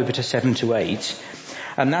jump over to 7 to 8.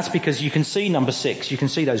 And that's because you can see number 6, you can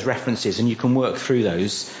see those references and you can work through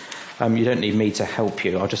those. You don't need me to help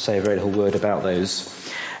you. I'll just say a very little word about those.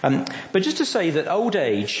 But just to say that old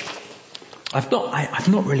age, I've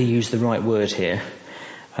not really used the right word here.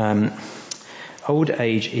 Old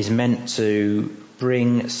age is meant to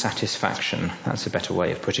bring satisfaction. That's a better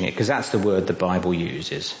way of putting it, because that's the word the Bible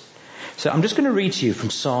uses. So I'm just going to read to you from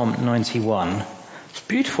Psalm 91. It's a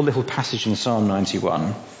beautiful little passage in Psalm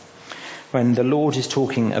 91 when the Lord is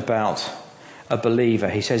talking about a believer.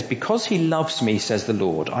 He says, "Because he loves me, says the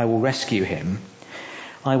Lord, I will rescue him.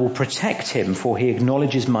 I will protect him, for he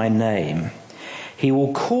acknowledges my name. He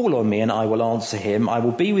will call on me and I will answer him. I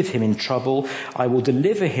will be with him in trouble. I will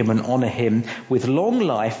deliver him and honor him. With long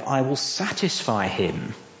life I will satisfy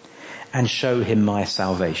him and show him my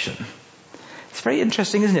salvation." It's very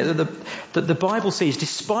interesting, isn't it, that the Bible sees,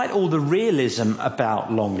 despite all the realism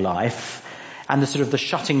about long life and the sort of the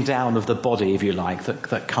shutting down of the body, if you like,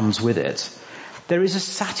 that comes with it, there is a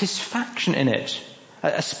satisfaction in it,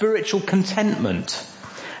 a spiritual contentment.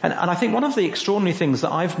 And I think one of the extraordinary things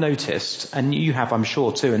that I've noticed, and you have, I'm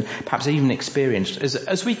sure, too, and perhaps even experienced, is that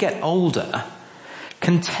as we get older,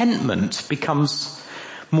 contentment becomes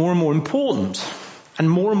more and more important and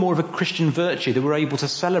more of a Christian virtue that we're able to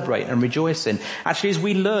celebrate and rejoice in. Actually, as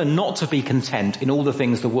we learn not to be content in all the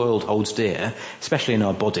things the world holds dear, especially in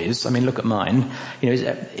our bodies, I mean, look at mine,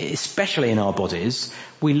 especially in our bodies,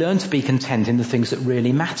 we learn to be content in the things that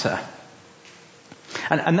really matter.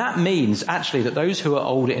 And that means actually that those who are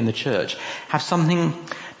older in the church have something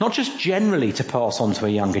not just generally to pass on to a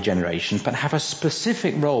younger generation, but have a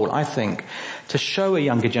specific role, I think, to show a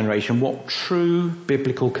younger generation what true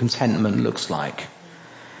biblical contentment looks like.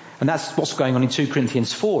 And that's what's going on in 2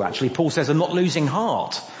 Corinthians 4, actually. Paul says, "I'm not losing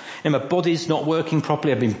heart. My body's not working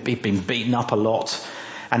properly. I've been beaten up a lot.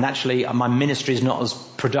 And actually my ministry is not as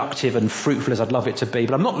productive and fruitful as I'd love it to be,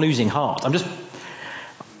 but I'm not losing heart.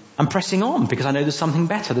 I'm pressing on because I know there's something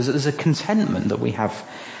better. There's a contentment that we have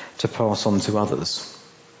to pass on to others."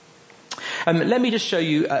 Let me just show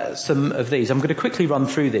you some of these. I'm going to quickly run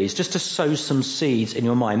through these just to sow some seeds in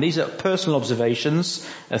your mind. These are personal observations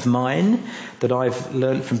of mine that I've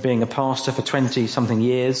learned from being a pastor for 20-something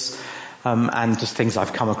years, and just things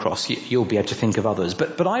I've come across. You'll be able to think of others.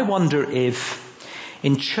 But I wonder if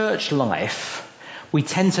in church life we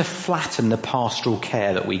tend to flatten the pastoral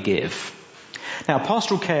care that we give. Now,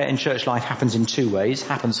 pastoral care in church life happens in 2 ways. It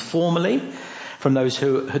happens formally from those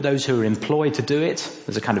who are employed to do it.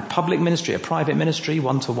 There's a kind of public ministry, a private ministry,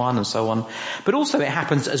 one-to-one and so on. But also it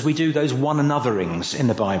happens as we do those one-anotherings in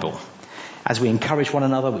the Bible. As we encourage one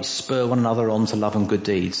another, we spur one another on to love and good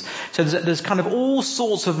deeds. So there's kind of all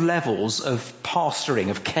sorts of levels of pastoring,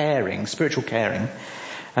 of caring, spiritual caring,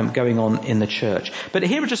 going on in the church. But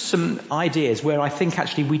here are just some ideas where I think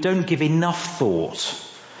actually we don't give enough thought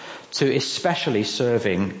to especially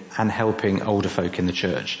serving and helping older folk in the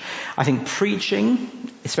church. I think preaching,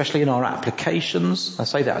 especially in our applications, I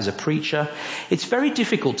say that as a preacher, it's very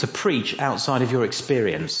difficult to preach outside of your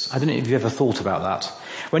experience. I don't know if you've ever thought about that.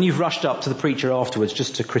 When you've rushed up to the preacher afterwards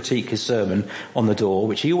just to critique his sermon on the door,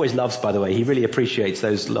 which he always loves, by the way, he really appreciates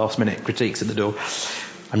those last-minute critiques at the door.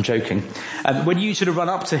 I'm joking. When you sort of run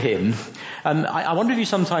up to him, I wonder if you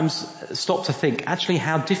sometimes stop to think actually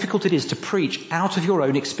how difficult it is to preach out of your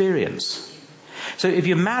own experience. So if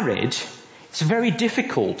you're married, it's very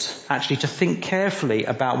difficult actually to think carefully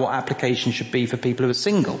about what application should be for people who are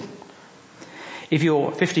single. If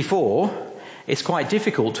you're 54, it's quite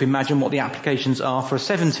difficult to imagine what the applications are for a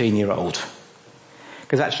 17-year-old.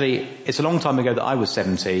 Because actually, it's a long time ago that I was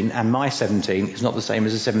 17, and my 17 is not the same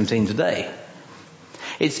as a 17 today.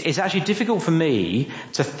 It's actually difficult for me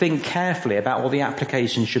to think carefully about what the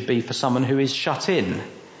application should be for someone who is shut in,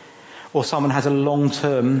 or someone has a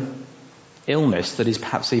long-term illness that is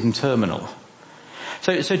perhaps even terminal.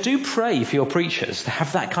 So do pray for your preachers to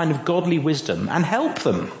have that kind of godly wisdom and help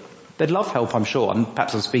them. They'd love help, I'm sure, and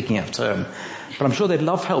perhaps I'm speaking out of turn, but I'm sure they'd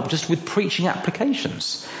love help just with preaching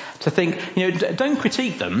applications. To think, don't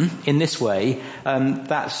critique them in this way,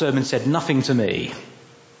 that sermon said nothing to me.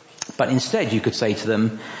 But instead you could say to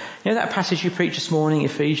them, that passage you preached this morning,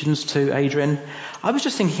 Ephesians 2, Adrian, I was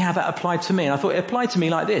just thinking how that applied to me, and I thought it applied to me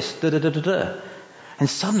like this, da-da-da-da-da. And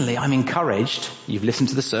suddenly I'm encouraged, you've listened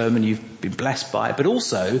to the sermon, you've been blessed by it, but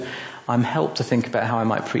also I'm helped to think about how I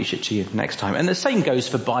might preach it to you next time. And the same goes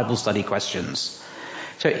for Bible study questions.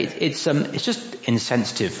 So it's just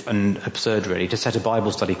insensitive and absurd really to set a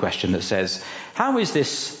Bible study question that says, how is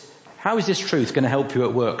this truth going to help you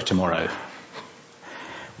at work tomorrow?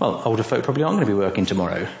 Well, older folk probably aren't going to be working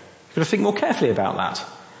tomorrow. You've got to think more carefully about that.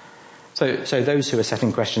 So those who are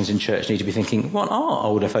setting questions in church need to be thinking, what are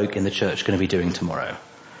older folk in the church going to be doing tomorrow?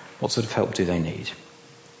 What sort of help do they need?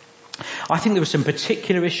 I think there are some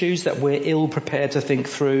particular issues that we're ill prepared to think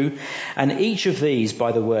through, and each of these,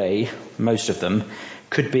 by the way, most of them,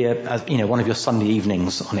 could be one of your Sunday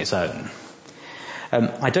evenings on its own.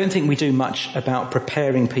 I don't think we do much about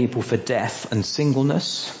preparing people for death and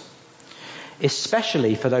singleness,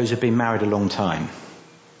 especially for those who've been married a long time.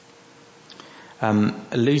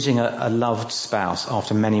 Losing a loved spouse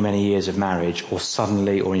after many, many years of marriage, or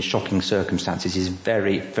suddenly or in shocking circumstances, is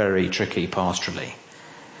very, very tricky pastorally.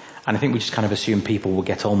 And I think we just kind of assume people will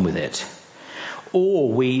get on with it.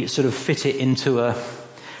 Or we sort of fit it into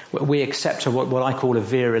we accept what I call a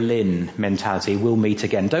Vera Lynn mentality. We'll meet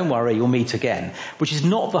again. Don't worry, you'll meet again. Which is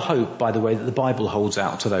not the hope, by the way, that the Bible holds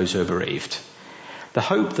out to those who are bereaved. The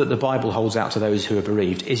hope that the Bible holds out to those who are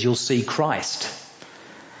bereaved is you'll see Christ.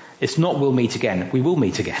 It's not we'll meet again. We will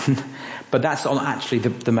meet again. But that's not actually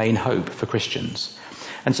the main hope for Christians.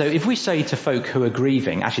 And so if we say to folk who are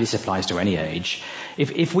grieving, actually this applies to any age,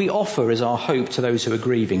 if we offer as our hope to those who are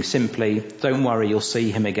grieving simply, don't worry, you'll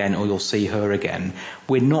see him again or you'll see her again,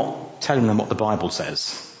 we're not telling them what the Bible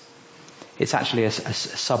says. It's actually a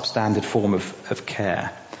substandard form of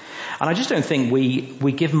care. And I just don't think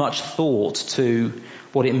we give much thought to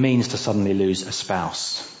what it means to suddenly lose a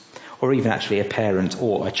spouse, or even actually a parent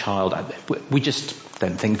or a child. We just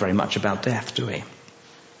don't think very much about death, do we?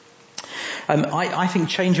 I think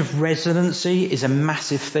change of residency is a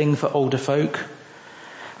massive thing for older folk.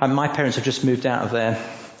 My parents have just moved out of their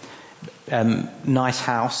nice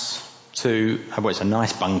house to, well, it's a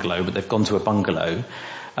nice bungalow, but they've gone to a bungalow.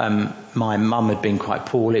 My mum had been quite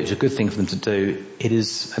poorly. It was a good thing for them to do. It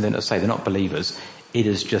is, and then to say they're not believers, it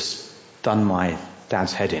has just done my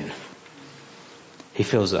dad's head in. He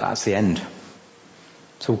feels that that's the end.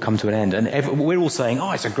 It's all come to an end. And we're all saying,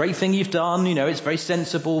 it's a great thing you've done, it's very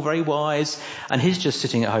sensible, very wise. And he's just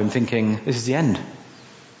sitting at home thinking, this is the end.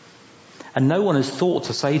 And no one has thought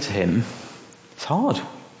to say to him, it's hard.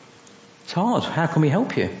 It's hard. How can we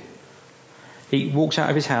help you? He walks out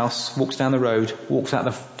of his house, walks down the road, walks down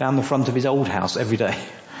the front of his old house every day.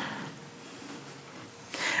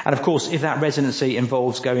 And of course, if that residency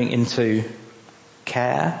involves going into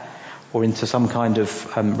care or into some kind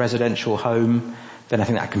of residential home, then I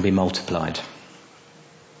think that can be multiplied.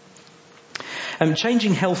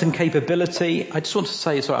 Changing health and capability. I just want to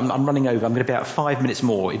say, sorry, I'm running over. I'm going to be about 5 minutes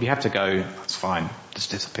more. If you have to go, that's fine.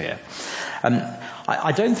 Just disappear.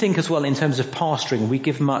 I don't think as well in terms of pastoring we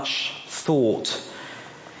give much thought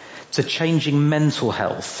to changing mental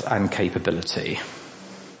health and capability.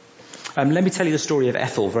 Let me tell you the story of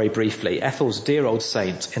Ethel very briefly. Ethel's a dear old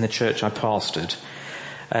saint in the church I pastored.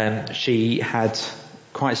 She had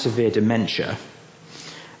quite severe dementia,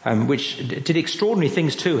 which did extraordinary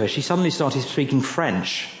things to her. She suddenly started speaking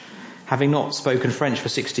French, having not spoken French for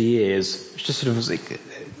 60 years. It just sort of was a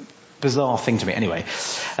bizarre thing to me. Anyway,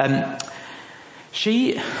 dear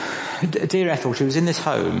Ethel, she was in this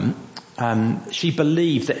home. She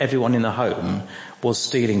believed that everyone in the home was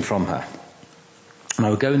stealing from her. And I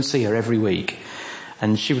would go and see her every week.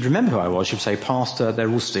 And she would remember who I was. She would say, Pastor, they're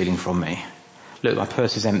all stealing from me. Look, my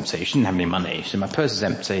purse is empty. She didn't have any money. She said, my purse is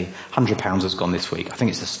empty. £100 has gone this week. I think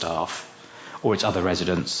it's the staff or it's other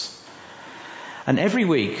residents. And every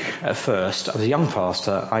week at first, as a young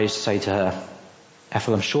pastor, I used to say to her,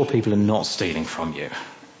 Ethel, I'm sure people are not stealing from you.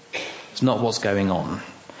 It's not what's going on.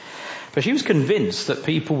 But she was convinced that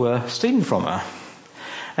people were stealing from her.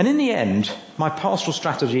 And in the end, my pastoral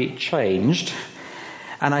strategy changed.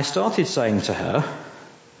 And I started saying to her,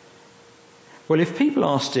 well, if people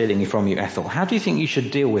are stealing from you, Ethel, how do you think you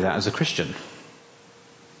should deal with that as a Christian?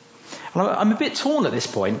 And I'm a bit torn at this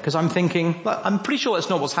point because I'm thinking, I'm pretty sure that's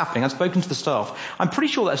not what's happening. I've spoken to the staff. I'm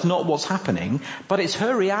pretty sure that's not what's happening, but it's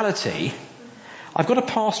her reality. I've got to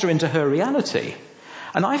pastor into her reality.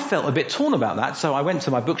 And I felt a bit torn about that, so I went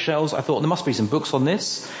to my bookshelves. I thought there must be some books on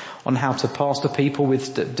this, on how to pastor people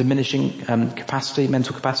with diminishing capacity,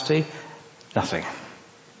 mental capacity. Nothing.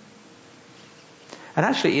 And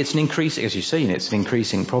actually it's an increasing, as you've seen, it's an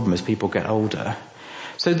increasing problem as people get older.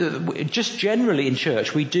 So just generally in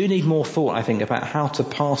church, we do need more thought, I think, about how to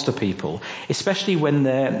pastor people, especially when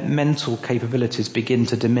their mental capabilities begin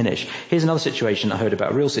to diminish. Here's another situation I heard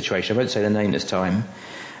about, a real situation. I won't say the name this time.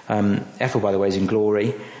 Ethel, by the way, is in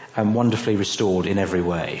glory and wonderfully restored in every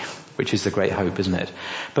way, which is the great hope, isn't it?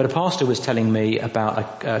 But a pastor was telling me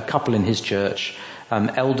about a couple in his church,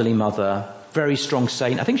 elderly mother, very strong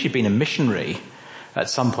saint. I think she'd been a missionary at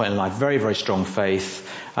some point in life, very, very strong faith,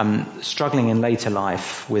 struggling in later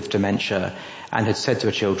life with dementia, and had said to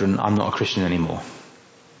her children, I'm not a Christian anymore.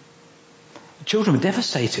 The children were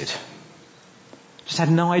devastated. Just had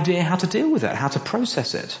no idea how to deal with it, how to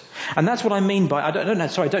process it. And that's what I mean by, I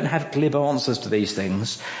don't have glib answers to these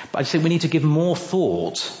things, but I think we need to give more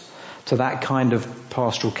thought to that kind of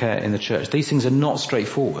pastoral care in the church. These things are not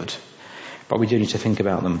straightforward, but we do need to think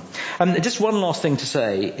about them. Just one last thing to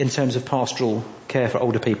say in terms of pastoral care for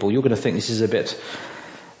older people. You're going to think this is a bit,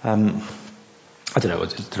 I don't know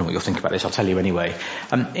what you'll think about this. I'll tell you anyway.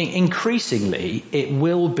 Increasingly, it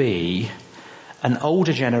will be an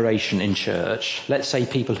older generation in church, let's say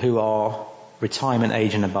people who are retirement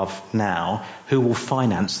age and above now, who will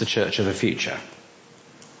finance the church of the future.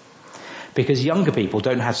 Because younger people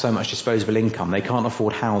don't have so much disposable income. They can't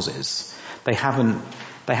afford houses. They haven't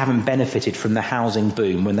benefited from the housing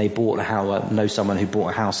boom when they bought a house. I know someone who bought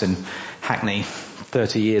a house in Hackney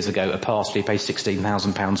 30 years ago at Parsley, paid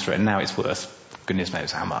 £16,000 for it, and now it's worth goodness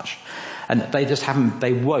knows how much. And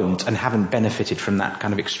they won't and haven't benefited from that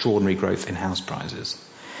kind of extraordinary growth in house prices.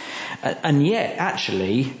 And yet,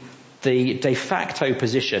 actually, the de facto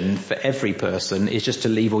position for every person is just to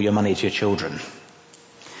leave all your money to your children.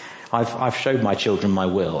 I've showed my children my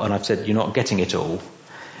will, and I've said, you're not getting it all.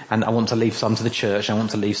 And I want to leave some to the church. I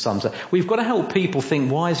want to leave some to... We've got to help people think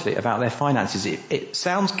wisely about their finances. It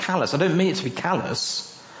sounds callous. I don't mean it to be callous.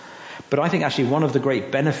 But I think actually one of the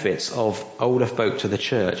great benefits of older folk to the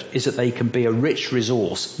church is that they can be a rich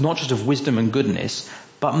resource, not just of wisdom and goodness,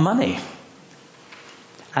 but money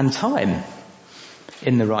and time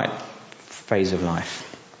in the right phase of life.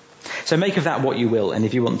 So make of that what you will. And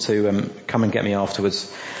if you want to come and get me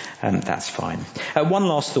afterwards, that's fine. One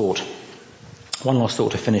last thought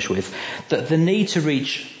to finish with, that the need to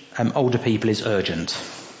reach older people is urgent.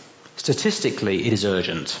 Statistically, it is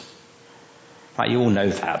urgent. Right, you all know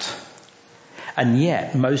that. And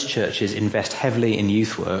yet, most churches invest heavily in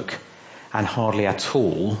youth work and hardly at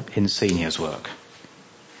all in seniors work.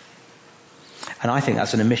 And I think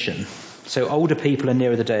that's an omission. So older people are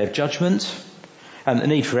nearer the day of judgment. The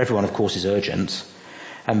need for everyone, of course, is urgent.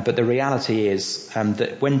 But the reality is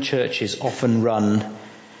that when churches often run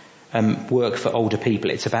work for older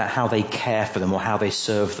people, it's about how they care for them or how they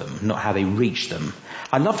serve them, not how they reach them.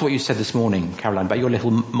 I loved what you said this morning, Caroline, about your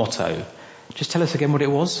little motto. Just tell us again what it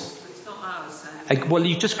was. It's not ours. Well,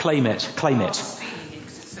 you just claim it. Claim it.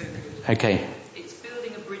 It's so good. Okay. It's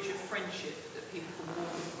building a bridge of friendship that people can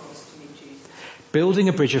walk across to meet Jesus. Building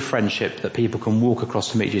a bridge of friendship that people can walk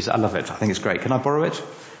across to meet Jesus. I love it. I think it's great. Can I borrow it?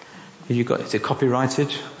 Is it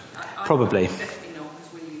copyrighted? Probably. Definitely not,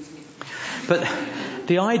 because we're using it. But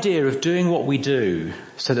the idea of doing what we do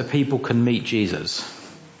so that people can meet Jesus,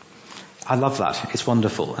 I love that. It's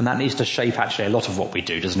wonderful. And that needs to shape actually a lot of what we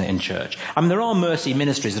do, doesn't it, in church? I mean, there are mercy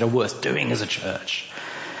ministries that are worth doing as a church.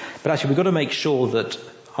 But actually we've got to make sure that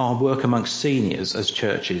our work amongst seniors as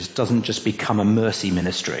churches doesn't just become a mercy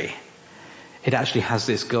ministry. It actually has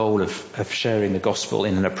this goal of sharing the gospel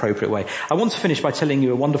in an appropriate way. I want to finish by telling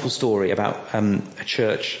you a wonderful story about a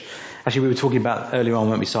church. Actually, we were talking about earlier on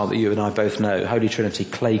when we saw that you and I both know, Holy Trinity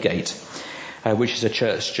Claygate, which is a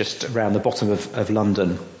church just around the bottom of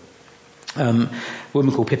London. A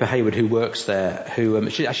woman called Pippa Hayward who works there,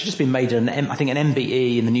 she's actually just been made an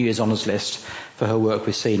MBE in the New Year's Honours list for her work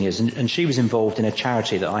with seniors. And she was involved in a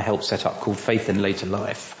charity that I helped set up called Faith in Later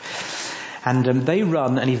Life. And they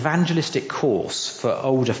run an evangelistic course for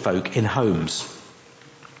older folk in homes.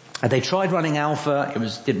 They tried running Alpha,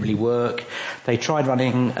 didn't really work. They tried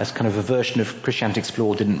running as kind of a version of Christianity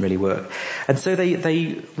Explored, didn't really work. And so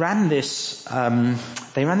they ran this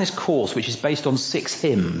course which is based on 6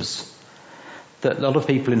 hymns that a lot of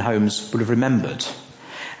people in homes would have remembered.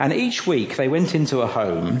 And each week they went into a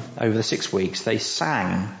home over the 6 weeks, they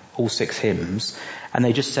sang all 6 hymns, and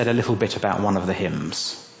they just said a little bit about one of the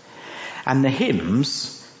hymns. And the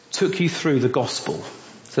hymns took you through the gospel.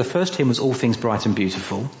 So the first hymn was All Things Bright and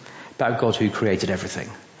Beautiful, about God who created everything.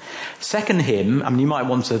 Second hymn, I mean, you might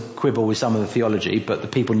want to quibble with some of the theology, but the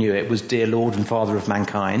people knew it, was Dear Lord and Father of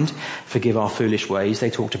Mankind, forgive our foolish ways. They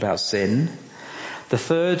talked about sin. The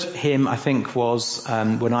third hymn, I think, was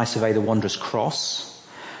When I Survey the Wondrous Cross.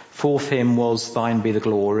 Fourth hymn was Thine Be the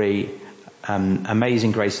Glory.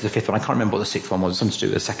 Amazing Grace is the fifth one. I can't remember what the sixth one was. Something to do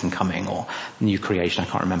with the second coming or new creation. I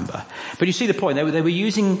can't remember. But you see the point. They were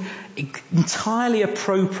using entirely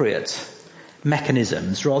appropriate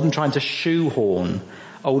mechanisms rather than trying to shoehorn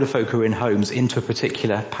older folk who are in homes into a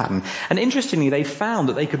particular pattern. And interestingly, they found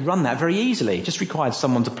that they could run that very easily. It just required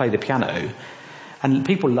someone to play the piano. And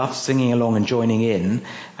people loved singing along and joining in.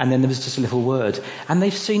 And then there was just a little word. And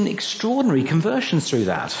they've seen extraordinary conversions through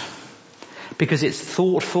that. Because it's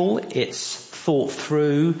thoughtful, it's thought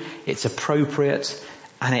through, it's appropriate,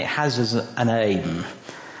 and it has as an aim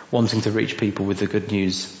wanting to reach people with the good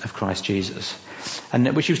news of Christ Jesus. And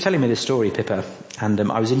she was telling me this story, Pippa, and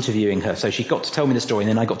I was interviewing her. So she got to tell me the story, and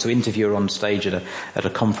then I got to interview her on stage at a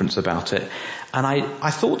conference about it. And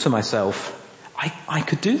I thought to myself, I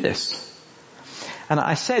could do this. And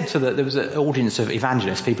I said there was an audience of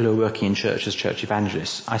evangelists, people who are working in church as church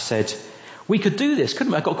evangelists. I said, we could do this,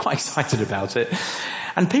 couldn't we? I got quite excited about it.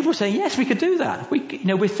 And people were saying, yes, we could do that.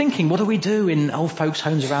 We're thinking, what do we do in old folks'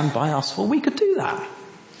 homes around by us? Well, we could do that.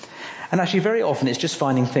 And actually, very often it's just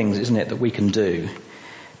finding things, isn't it, that we can do.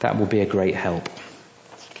 That will be a great help.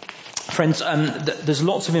 Friends, there's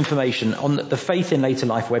lots of information on the Faith in Later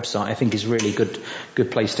Life website. I think is really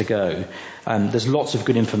good place to go. There's lots of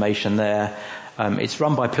good information there. It's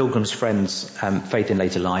run by Pilgrim's Friends. Faith in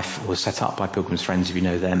Later Life was set up by Pilgrim's Friends, if you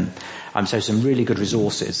know them. So some really good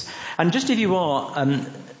resources. And just if you are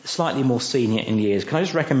slightly more senior in years, can I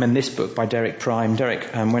just recommend this book by Derek Prime?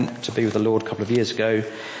 Derek went to be with the Lord a couple of years ago.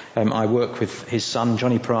 I work with his son,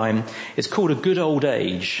 Johnny Prime. It's called A Good Old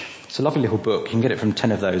Age. It's a lovely little book. You can get it from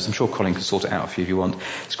 10 of those. I'm sure Colin can sort it out for you if you want.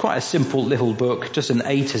 It's quite a simple little book, just an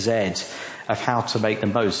A to Z of how to make the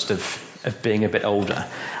most of being a bit older.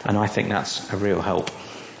 And I think that's a real help.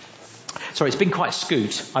 Sorry, it's been quite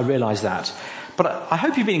scoot. I realise that. But I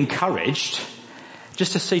hope you've been encouraged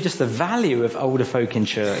just to see just the value of older folk in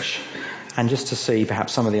church and just to see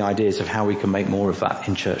perhaps some of the ideas of how we can make more of that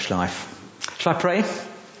in church life. Shall I pray?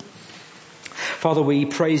 Father, we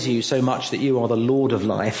praise you so much that you are the Lord of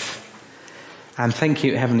life. And thank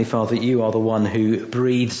you, Heavenly Father, that you are the one who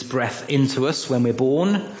breathes breath into us when we're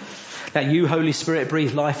born. That you, Holy Spirit,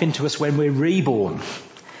 breathe life into us when we're reborn.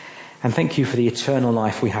 And thank you for the eternal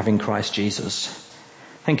life we have in Christ Jesus.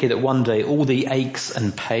 Thank you that one day all the aches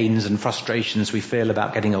and pains and frustrations we feel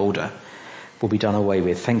about getting older will be done away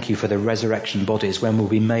with. Thank you for the resurrection bodies when we'll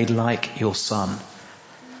be made like your Son.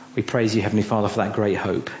 We praise you, Heavenly Father, for that great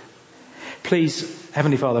hope. Please,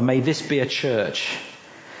 Heavenly Father, may this be a church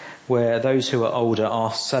where those who are older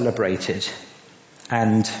are celebrated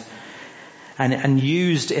and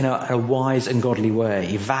used in a wise and godly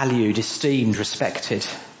way, valued, esteemed, respected.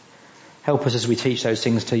 Help us as we teach those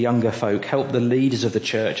things to younger folk. Help the leaders of the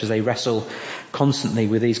church as they wrestle constantly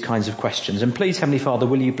with these kinds of questions. And please, Heavenly Father,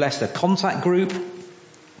 will you bless the contact group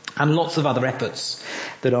and lots of other efforts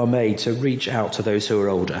that are made to reach out to those who are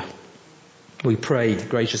older. We pray,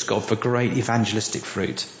 gracious God, for great evangelistic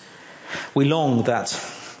fruit. We long that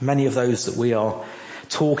many of those that we are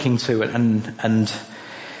talking to and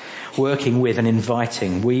working with and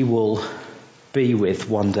inviting, we will be with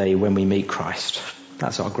one day when we meet Christ.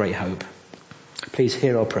 That's our great hope. Please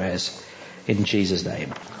hear our prayers in Jesus'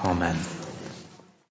 name. Amen.